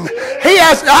commissioned. He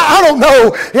has, I don't know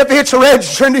if it's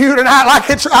registering to you tonight like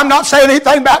I'm not saying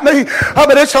anything about me,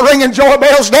 but it's a ringing joy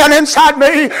bells down inside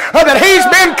me that He's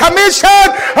been commissioned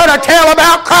to tell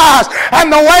about Christ. And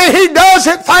the way He does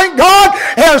it, thank God,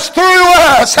 is through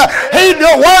us. He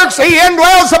works, He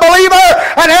indwells the believer,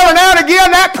 and every now and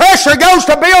again that pressure goes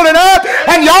to building up,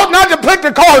 and you ought not to put the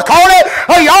cork on it,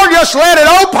 or you ought just let it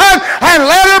open and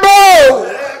let it blow.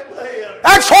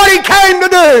 That's what He came to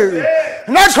do.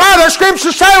 And that's why the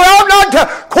Scriptures say we ought not to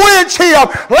quench Him.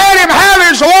 Let Him have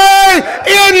His way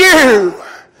in you.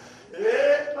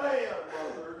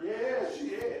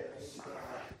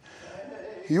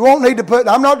 You won't need to put,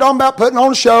 I'm not talking about putting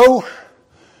on a show.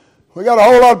 We got a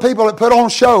whole lot of people that put on a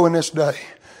show in this day.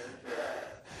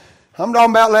 I'm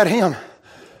talking about let Him.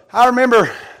 I remember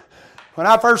when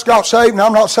I first got saved, and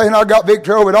I'm not saying I got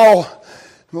victory over it all,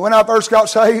 but when I first got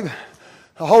saved,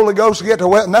 the Holy Ghost get to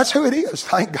well, and that's who it is,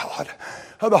 thank God.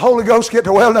 The Holy Ghost get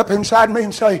to welling up inside me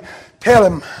and say, tell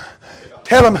him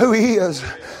who He is.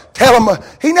 Tell Him,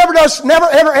 He never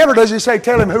ever does He say,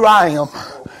 tell Him who I am.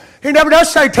 He never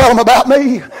does say, tell Him about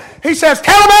me. He says,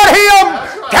 tell about Him.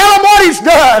 Tell Him what He's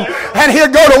done. And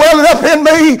He'll go to welling up in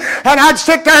me. And I'd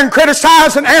sit there and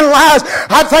criticize and analyze.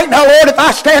 I'd think, now Lord, if I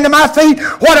stand to my feet,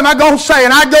 what am I going to say? And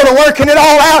I'd go to working it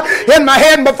all out in my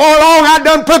head. And before long, I'd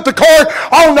done put the cork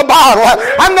on the bottle.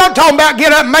 I'm not talking about get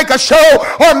up and make a show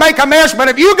or make a mess. But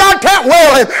if you got that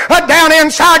welling down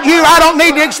inside you, I don't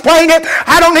need to explain it.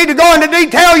 I don't need to go into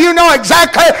detail. You know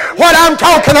exactly what I'm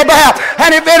talking about.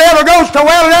 And if it ever goes to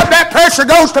welling up, that pressure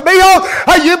goes to build,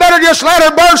 you better just let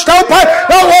her burst open.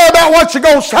 Don't worry about what you're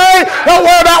going to say. Don't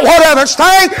worry about what others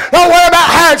think. Don't worry about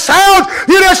how it sounds.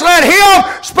 You just let Him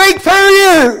speak through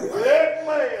you. Amen,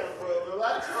 brother.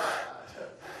 That's right.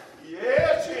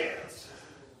 Yes, yes.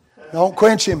 Don't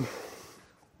quench Him.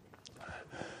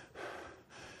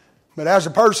 But as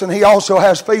a person, He also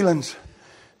has feelings.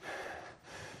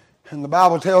 And the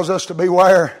Bible tells us to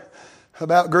beware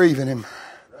about grieving Him.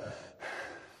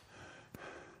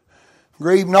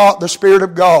 Grieve not the Spirit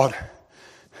of God.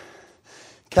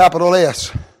 Capital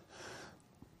S.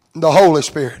 The Holy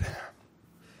Spirit.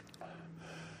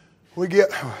 Lord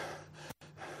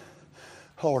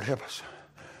help us.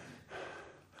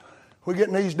 We get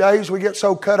in these days, we get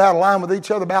so cut out of line with each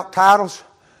other about titles.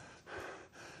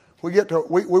 We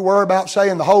worry about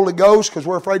saying the Holy Ghost because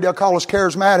we're afraid they'll call us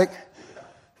charismatic. And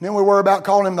then we worry about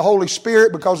calling Him the Holy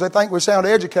Spirit because they think we sound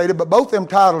educated. But both them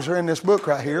titles are in this book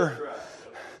right here.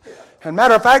 And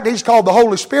matter of fact, He's called the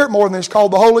Holy Spirit more than He's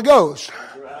called the Holy Ghost.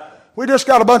 We just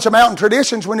got a bunch of mountain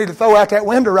traditions we need to throw out that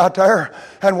window right there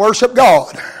and worship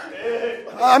God.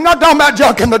 I'm not talking about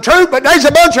junking the truth, but there's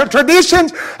a bunch of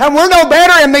traditions, and we're no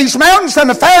better in these mountains than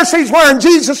the Pharisees were in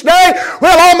Jesus' day.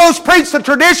 We'll almost preach the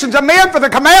traditions of men for the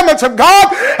commandments of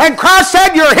God, and Christ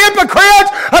said, you're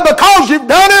hypocrites because you've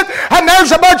done it, and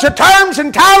there's a bunch of terms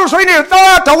and titles we need to throw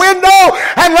out the window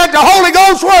and let the Holy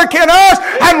Ghost work in us,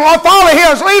 and we'll follow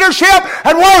His leadership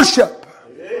and worship.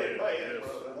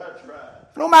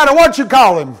 No matter what you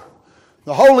call Him.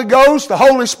 The Holy Ghost, the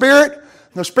Holy Spirit,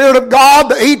 the Spirit of God,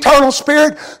 the Eternal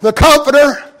Spirit, the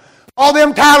Comforter, all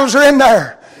them titles are in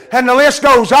there. And the list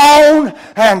goes on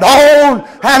and on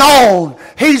and on.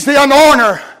 He's the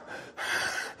anointer.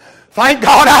 Thank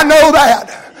God I know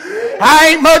that.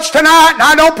 I ain't much tonight, and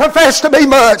I don't profess to be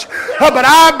much. But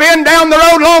I've been down the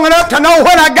road long enough to know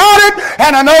when I got it,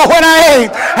 and I know when I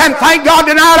ain't. And thank God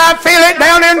tonight I feel it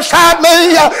down inside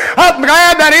me. I'm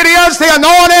glad that it is the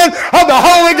anointing of the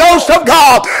Holy Ghost of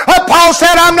God. Paul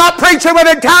said, I'm not preaching with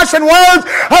enticing words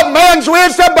of man's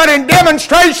wisdom, but in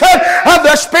demonstration of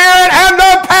the Spirit and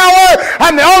of power.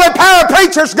 And the only power a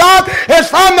preacher's got is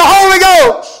from the Holy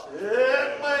Ghost.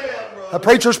 A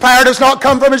preacher's power does not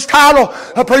come from his title.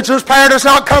 A preacher's power does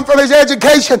not come from his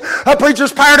education. A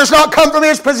preacher's power does not come from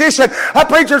his position. A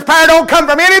preacher's power don't come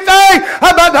from anything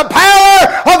but the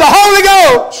power of the Holy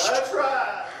Ghost. That's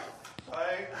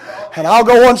right. And I'll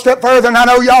go one step further, and I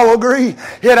know y'all will agree.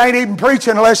 It ain't even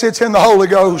preaching unless it's in the Holy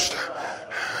Ghost.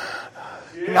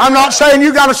 I'm not saying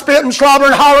you got to spit and slobber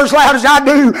and holler as loud as I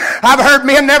do. I've heard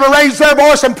men never raise their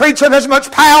voice and preach with as much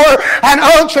power and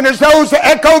unction as those that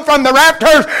echo from the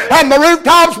rafters and the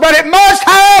rooftops, but it must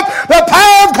have the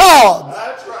power of God.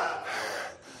 That's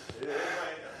right.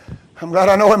 I'm glad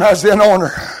I know Him as the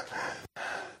anointer.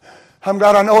 I'm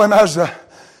glad I know Him as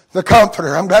the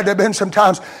comforter. I'm glad there have been some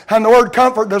times. And the word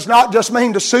comfort does not just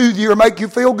mean to soothe you or make you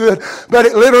feel good, but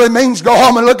it literally means go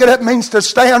home and look at it. It means to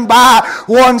stand by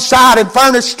one side and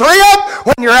furnish strength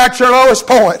when you're at your lowest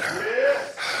point.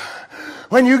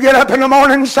 When you get up in the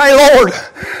morning and say, Lord,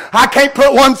 I can't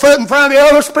put one foot in front of the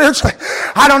other spiritually.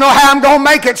 I don't know how I'm going to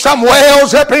make it. Some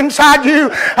wells up inside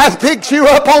you and picks you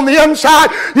up on the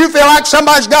inside. You feel like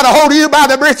somebody's got a hold of you by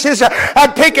the britches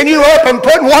and picking you up and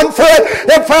putting one foot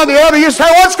in front of the other. You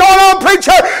say, what's going on,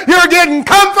 preacher? You're getting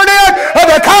comforted, or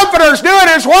the comforter's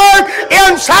doing his work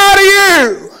inside of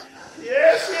you.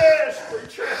 Yes,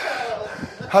 preacher.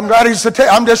 I'm glad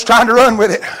I'm just trying to run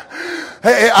with it.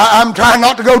 I'm trying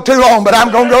not to go too long, but I'm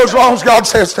going to go as long as God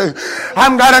says to.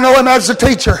 I'm glad I know Him as a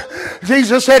teacher.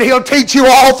 Jesus said He'll teach you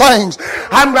all things.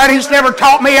 I'm glad He's never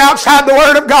taught me outside the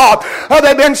Word of God.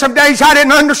 There have been some days I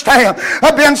didn't understand.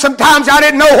 There have been some times I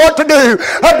didn't know what to do.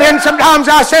 There have been some times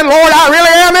I said, Lord, I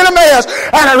really am in a mess,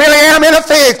 and I really am in a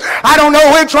fix. I don't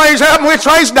know which way's up and which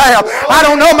way's down. I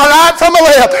don't know my right from my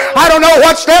left. I don't know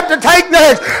what step to take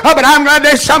next. But I'm glad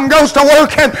there's some goes to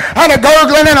working and a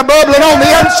gurgling and a bubbling on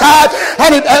the inside.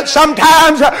 And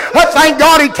sometimes, thank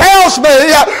God, He tells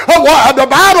me what the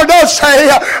Bible does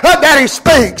say that He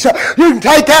speaks. You can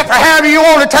take that for however you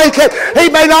want to take it.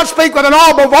 He may not speak with an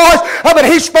audible voice, but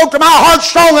He spoke to my heart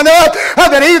strong enough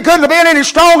that He couldn't have been any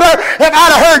stronger if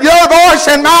I'd have heard your voice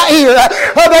in my ear.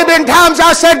 There have been times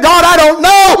I said, God, I don't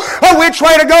know which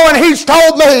way to go, and He's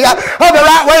told me the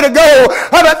right way to go.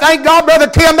 But thank God, Brother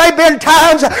Tim, there have been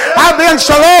times I've been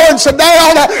so low and so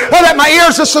down that my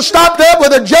ears are so stopped up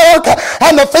with a jerk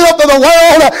and the filth of the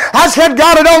world. I said,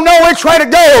 God, I don't know which way to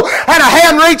go. And a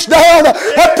hand reached down,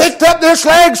 picked up this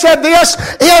leg, said, this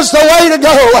is the way to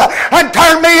go, and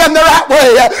turned me in the right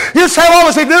way. You say, what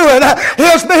was He doing? He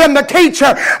was being the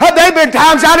teacher. There have been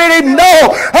times I didn't even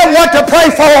know what to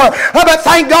pray for. But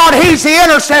thank God He's the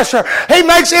intercessor. He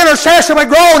makes intercession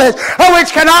with groanings which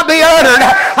cannot be uttered.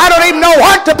 I don't even know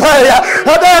what to pray.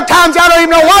 There are times I don't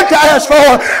even know what to ask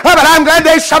for. But I'm glad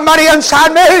there's somebody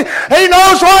inside me. He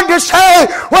knows what to say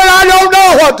when I don't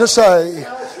know what to say.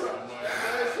 That's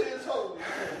His holy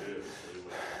name.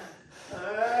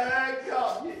 Thank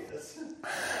God, yes.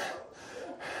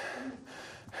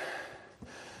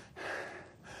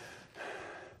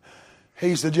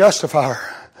 He's the justifier.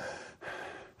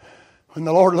 When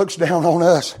the Lord looks down on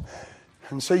us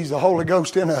and sees the Holy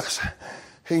Ghost in us,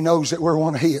 He knows that we're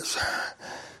one of His.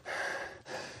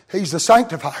 He's the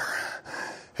sanctifier.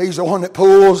 He's the one that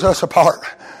pulls us apart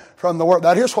from the world.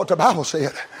 That is what the Bible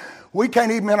said. We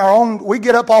can't even in our own, we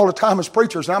get up all the time as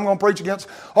preachers, and I'm going to preach against,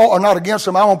 or not against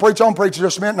them, I'm going to preach on preachers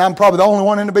just a minute, and I'm probably the only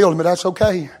one in the building, but that's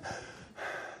okay.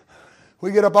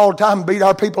 We get up all the time and beat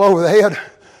our people over the head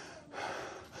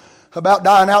about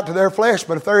dying out to their flesh,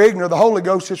 but if they're ignorant of the Holy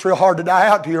Ghost, it's real hard to die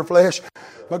out to your flesh,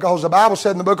 because the Bible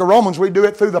said in the book of Romans, we do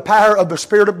it through the power of the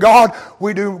Spirit of God.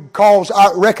 We do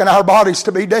reckon our bodies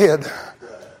to be dead.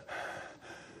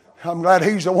 I'm glad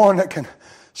He's the one that can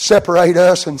separate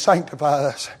us and sanctify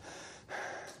us.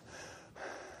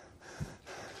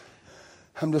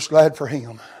 I'm just glad for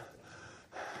Him.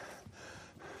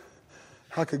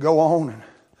 I could go on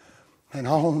and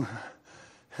on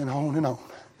and on and on.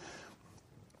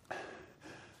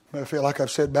 But I feel like I've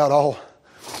said about all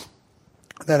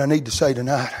that I need to say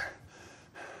tonight.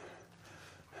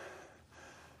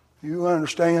 You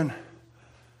understand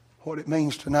what it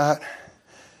means tonight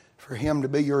for Him to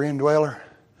be your indweller?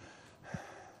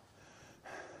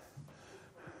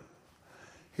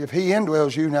 If He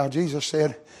indwells you, now Jesus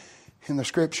said in the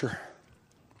Scripture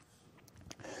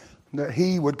that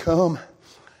He would come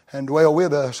and dwell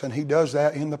with us. And He does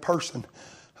that in the person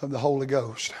of the Holy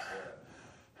Ghost.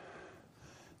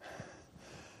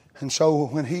 And so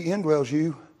when He indwells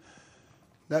you,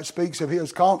 that speaks of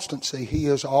His constancy. He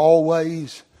is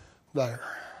always there.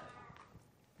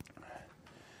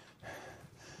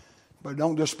 But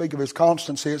don't just speak of His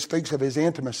constancy, it speaks of His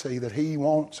intimacy, that He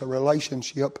wants a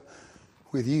relationship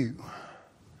with you.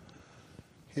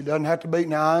 It doesn't have to be.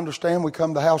 Now I understand we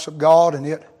come to the house of God and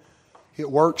it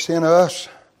works in us.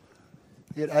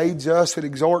 It aids us, it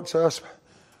exhorts us.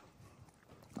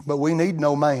 But we need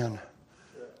no man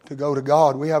to go to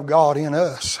God. We have God in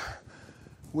us.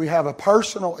 We have a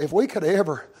personal, if we could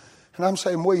ever, and I'm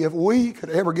saying if we could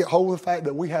ever get hold of the fact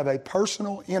that we have a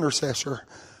personal intercessor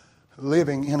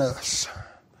living in us,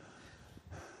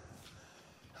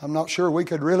 I'm not sure we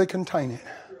could really contain it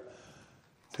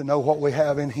to know what we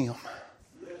have in Him.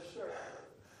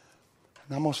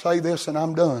 And I'm going to say this and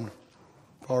I'm done,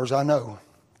 as far as I know.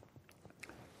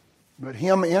 But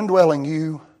Him indwelling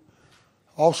you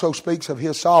also speaks of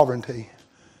His sovereignty,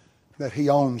 that He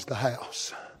owns the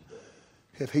house.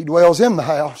 If He dwells in the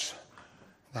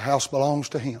house belongs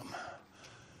to Him.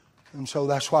 And so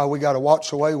that's why we got to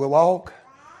watch the way we walk,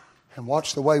 and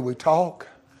watch the way we talk,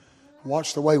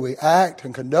 watch the way we act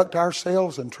and conduct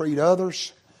ourselves and treat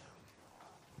others.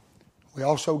 We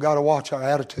also got to watch our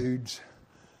attitudes,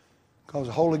 because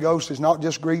the Holy Ghost is not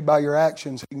just grieved by your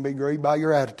actions, He can be grieved by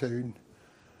your attitude.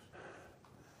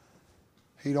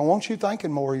 He don't want you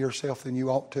thinking more of yourself than you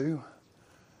ought to.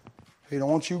 He don't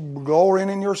want you glorying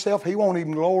in yourself. He won't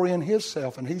even glory in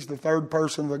Himself, and He's the third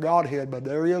person of the Godhead. But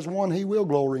there is one He will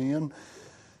glory in,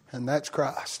 and that's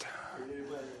Christ.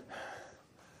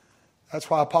 That's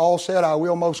why Paul said, I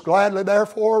will most gladly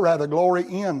therefore rather glory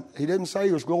in. He didn't say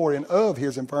he was glorying of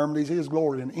his infirmities. He was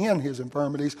glorying in his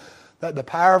infirmities, that the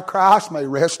power of Christ may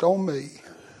rest on me.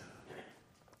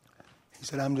 He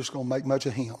said, I'm just going to make much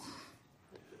of Him.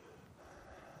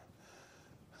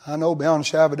 I know beyond a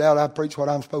shadow of a doubt I preach what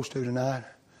I'm supposed to tonight.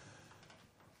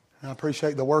 And I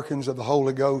appreciate the workings of the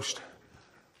Holy Ghost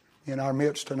in our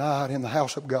midst tonight in the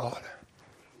house of God.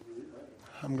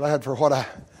 I'm glad for what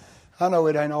I know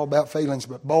it ain't all about feelings,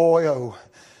 but boy, oh,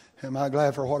 am I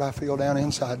glad for what I feel down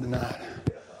inside tonight.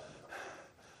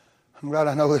 I'm glad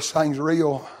I know this thing's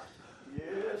real.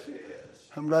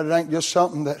 I'm glad it ain't just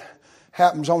something that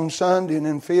happens on Sunday and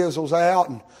then fizzles out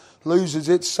and loses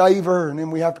its savor, and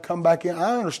then we have to come back in.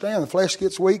 I understand the flesh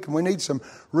gets weak and we need some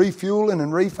refueling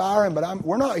and refiring, but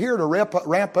we're not here to ramp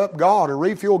up God or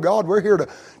refuel God. We're here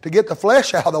to get the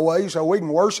flesh out of the way so we can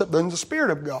worship in the Spirit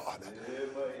of God.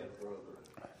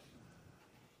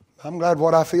 I'm glad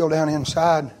what I feel down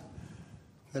inside,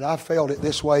 that I felt it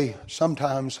this way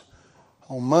sometimes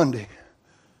on Monday,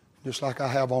 just like I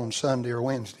have on Sunday or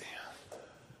Wednesday.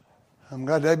 I'm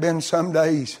glad there have been some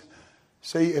days.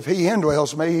 See, if He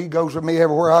indwells me, He goes with me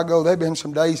everywhere I go. There have been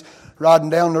some days riding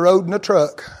down the road in a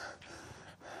truck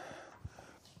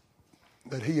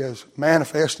that He has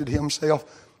manifested Himself.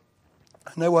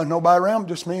 And there wasn't nobody around,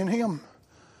 just me and Him.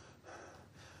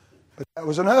 But that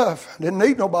was enough. I didn't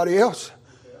need nobody else.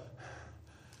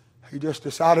 He just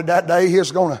decided that day He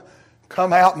was going to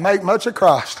come out and make much of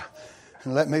Christ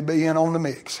and let me be in on the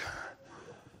mix.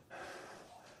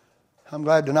 I'm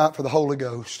glad tonight for the Holy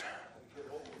Ghost.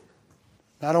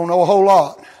 I don't know a whole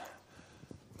lot.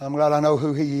 I'm glad I know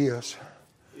who He is.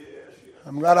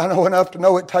 I'm glad I know enough to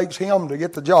know it takes Him to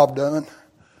get the job done.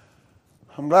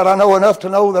 I'm glad I know enough to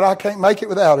know that I can't make it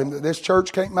without Him, that this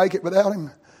church can't make it without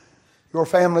Him. Your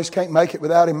families can't make it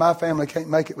without Him. My family can't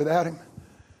make it without Him.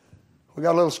 We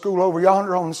got a little school over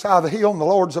yonder on the side of the hill, and the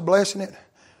Lord's a blessing it.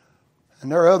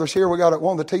 And there are others here. We got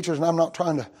one of the teachers, and I'm not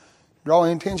trying to draw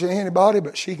any attention to anybody,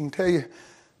 but she can tell you,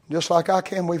 just like I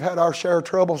can, we've had our share of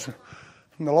troubles.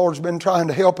 And the Lord's been trying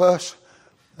to help us.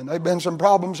 And there have been some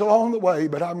problems along the way,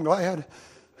 but I'm glad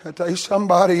that there's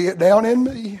somebody down in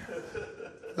me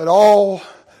that all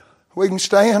we can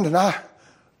stand. And I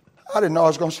didn't know I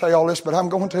was going to say all this, but I'm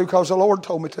going to because the Lord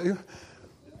told me to.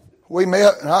 We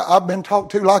met, and I've been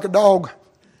talked to like a dog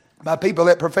by people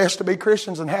that profess to be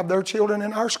Christians and have their children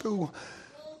in our school.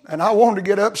 And I wanted to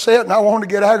get upset and I wanted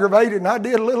to get aggravated, and I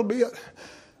did a little bit.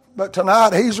 But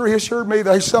tonight He's reassured me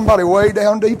there's somebody way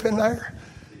down deep in there.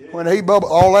 When He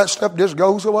all that stuff just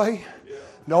goes away.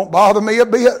 Don't bother me a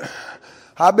bit.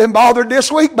 I've been bothered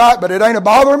this week by it, but it ain't a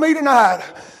bothering me tonight.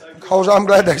 Because I'm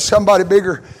glad there's somebody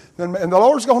bigger than me. And the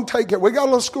Lord's going to take it. We got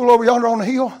a little school over yonder on the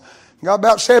hill. Got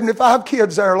about 75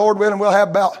 kids there. Lord willing, we'll have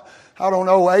about,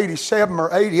 87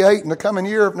 or 88 in the coming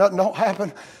year if nothing don't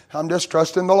happen. I'm just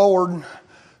trusting the Lord.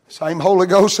 Same Holy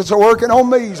Ghost that's a working on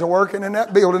me is a working in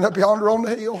that building up yonder on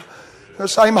the hill. The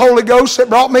same Holy Ghost that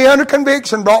brought me under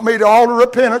conviction brought me to altar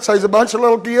repentance. There's a bunch of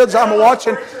little kids I'm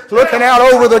watching, looking out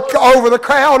over the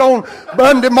crowd on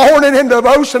Monday morning in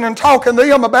devotion and talking to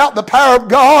them about the power of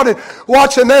God and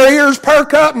watching their ears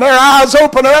perk up and their eyes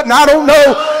open up. And I don't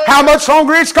know how much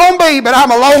longer it's going to be, but I'm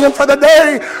longing for the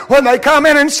day when they come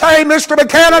in and say, Mr.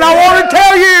 Buchanan, I want to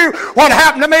tell you what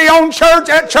happened to me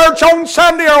at church on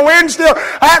Sunday or Wednesday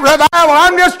at revival.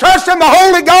 I'm just trusting the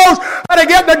Holy Ghost to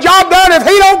get the job done. If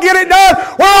He don't get it done,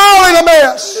 we're all in a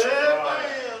mess.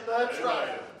 Amen. That's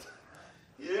right.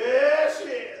 Yes,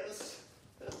 yes.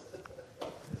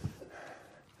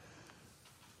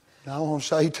 Now I want to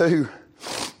say too,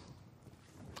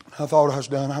 I thought I was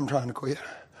done. I'm trying to quit.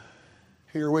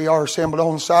 Here we are assembled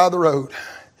on the side of the road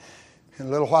in a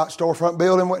little white storefront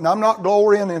building. And I'm not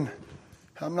glorying and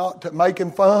I'm not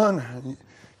making fun.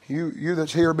 You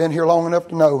that's here been here long enough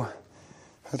to know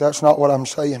that that's not what I'm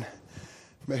saying.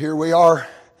 But here we are,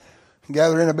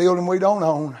 gathered in a building we don't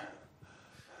own.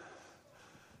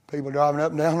 People driving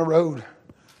up and down the road.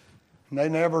 And they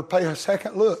never pay a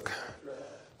second look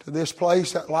to this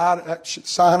place, that light, that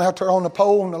sign out there on the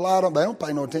pole and the light on. They don't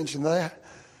pay no attention to that.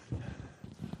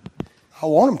 I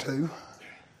want them to.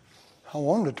 I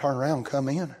want them to turn around and come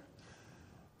in.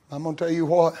 I'm going to tell you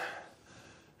what.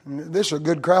 This is a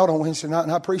good crowd on Wednesday night,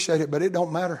 and I appreciate it, but it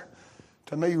don't matter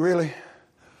to me really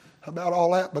about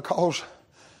all that, because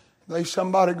there's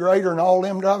somebody greater than all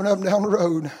them driving up and down the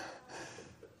road.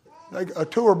 A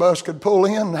tour bus could pull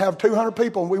in and have 200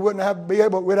 people, and we wouldn't have to be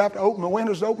able. We'd have to open the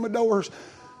windows to open the doors.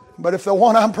 But if the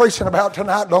one I'm preaching about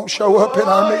tonight don't show up in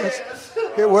our midst,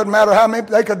 it wouldn't matter how many.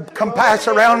 They could compass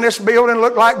around this building,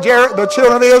 look like the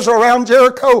children of Israel around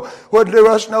Jericho. Wouldn't do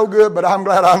us no good. But I'm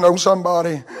glad I know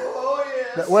somebody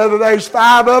that whether there's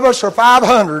 5 of us or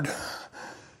 500,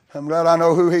 I'm glad I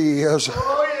know who He is.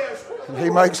 And He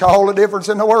makes all the difference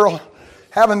in the world.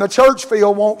 Having the church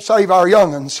field won't save our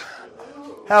young'uns.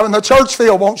 Having the church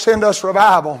field won't send us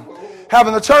revival.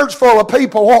 Having the church full of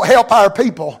people won't help our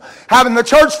people. Having the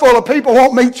church full of people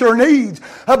won't meet your needs.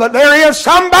 But there is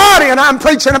somebody, and I'm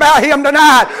preaching about Him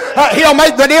tonight. He'll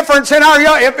make the difference in our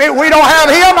young. If we don't have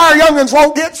Him, our young'uns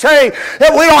won't get saved.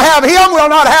 If we don't have Him, we'll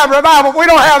not have revival. If we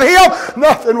don't have Him,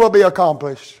 nothing will be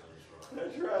accomplished.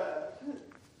 That's right.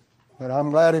 But I'm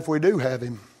glad if we do have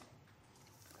Him.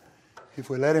 If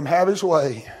we let Him have His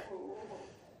way.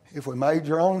 If we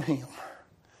major on Him.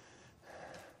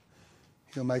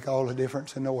 He'll make all the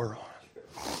difference in the world.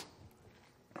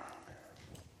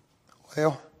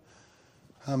 Well,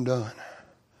 I'm done.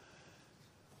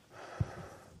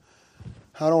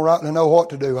 I don't rightly know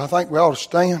what to do. I think we ought to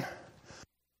stand.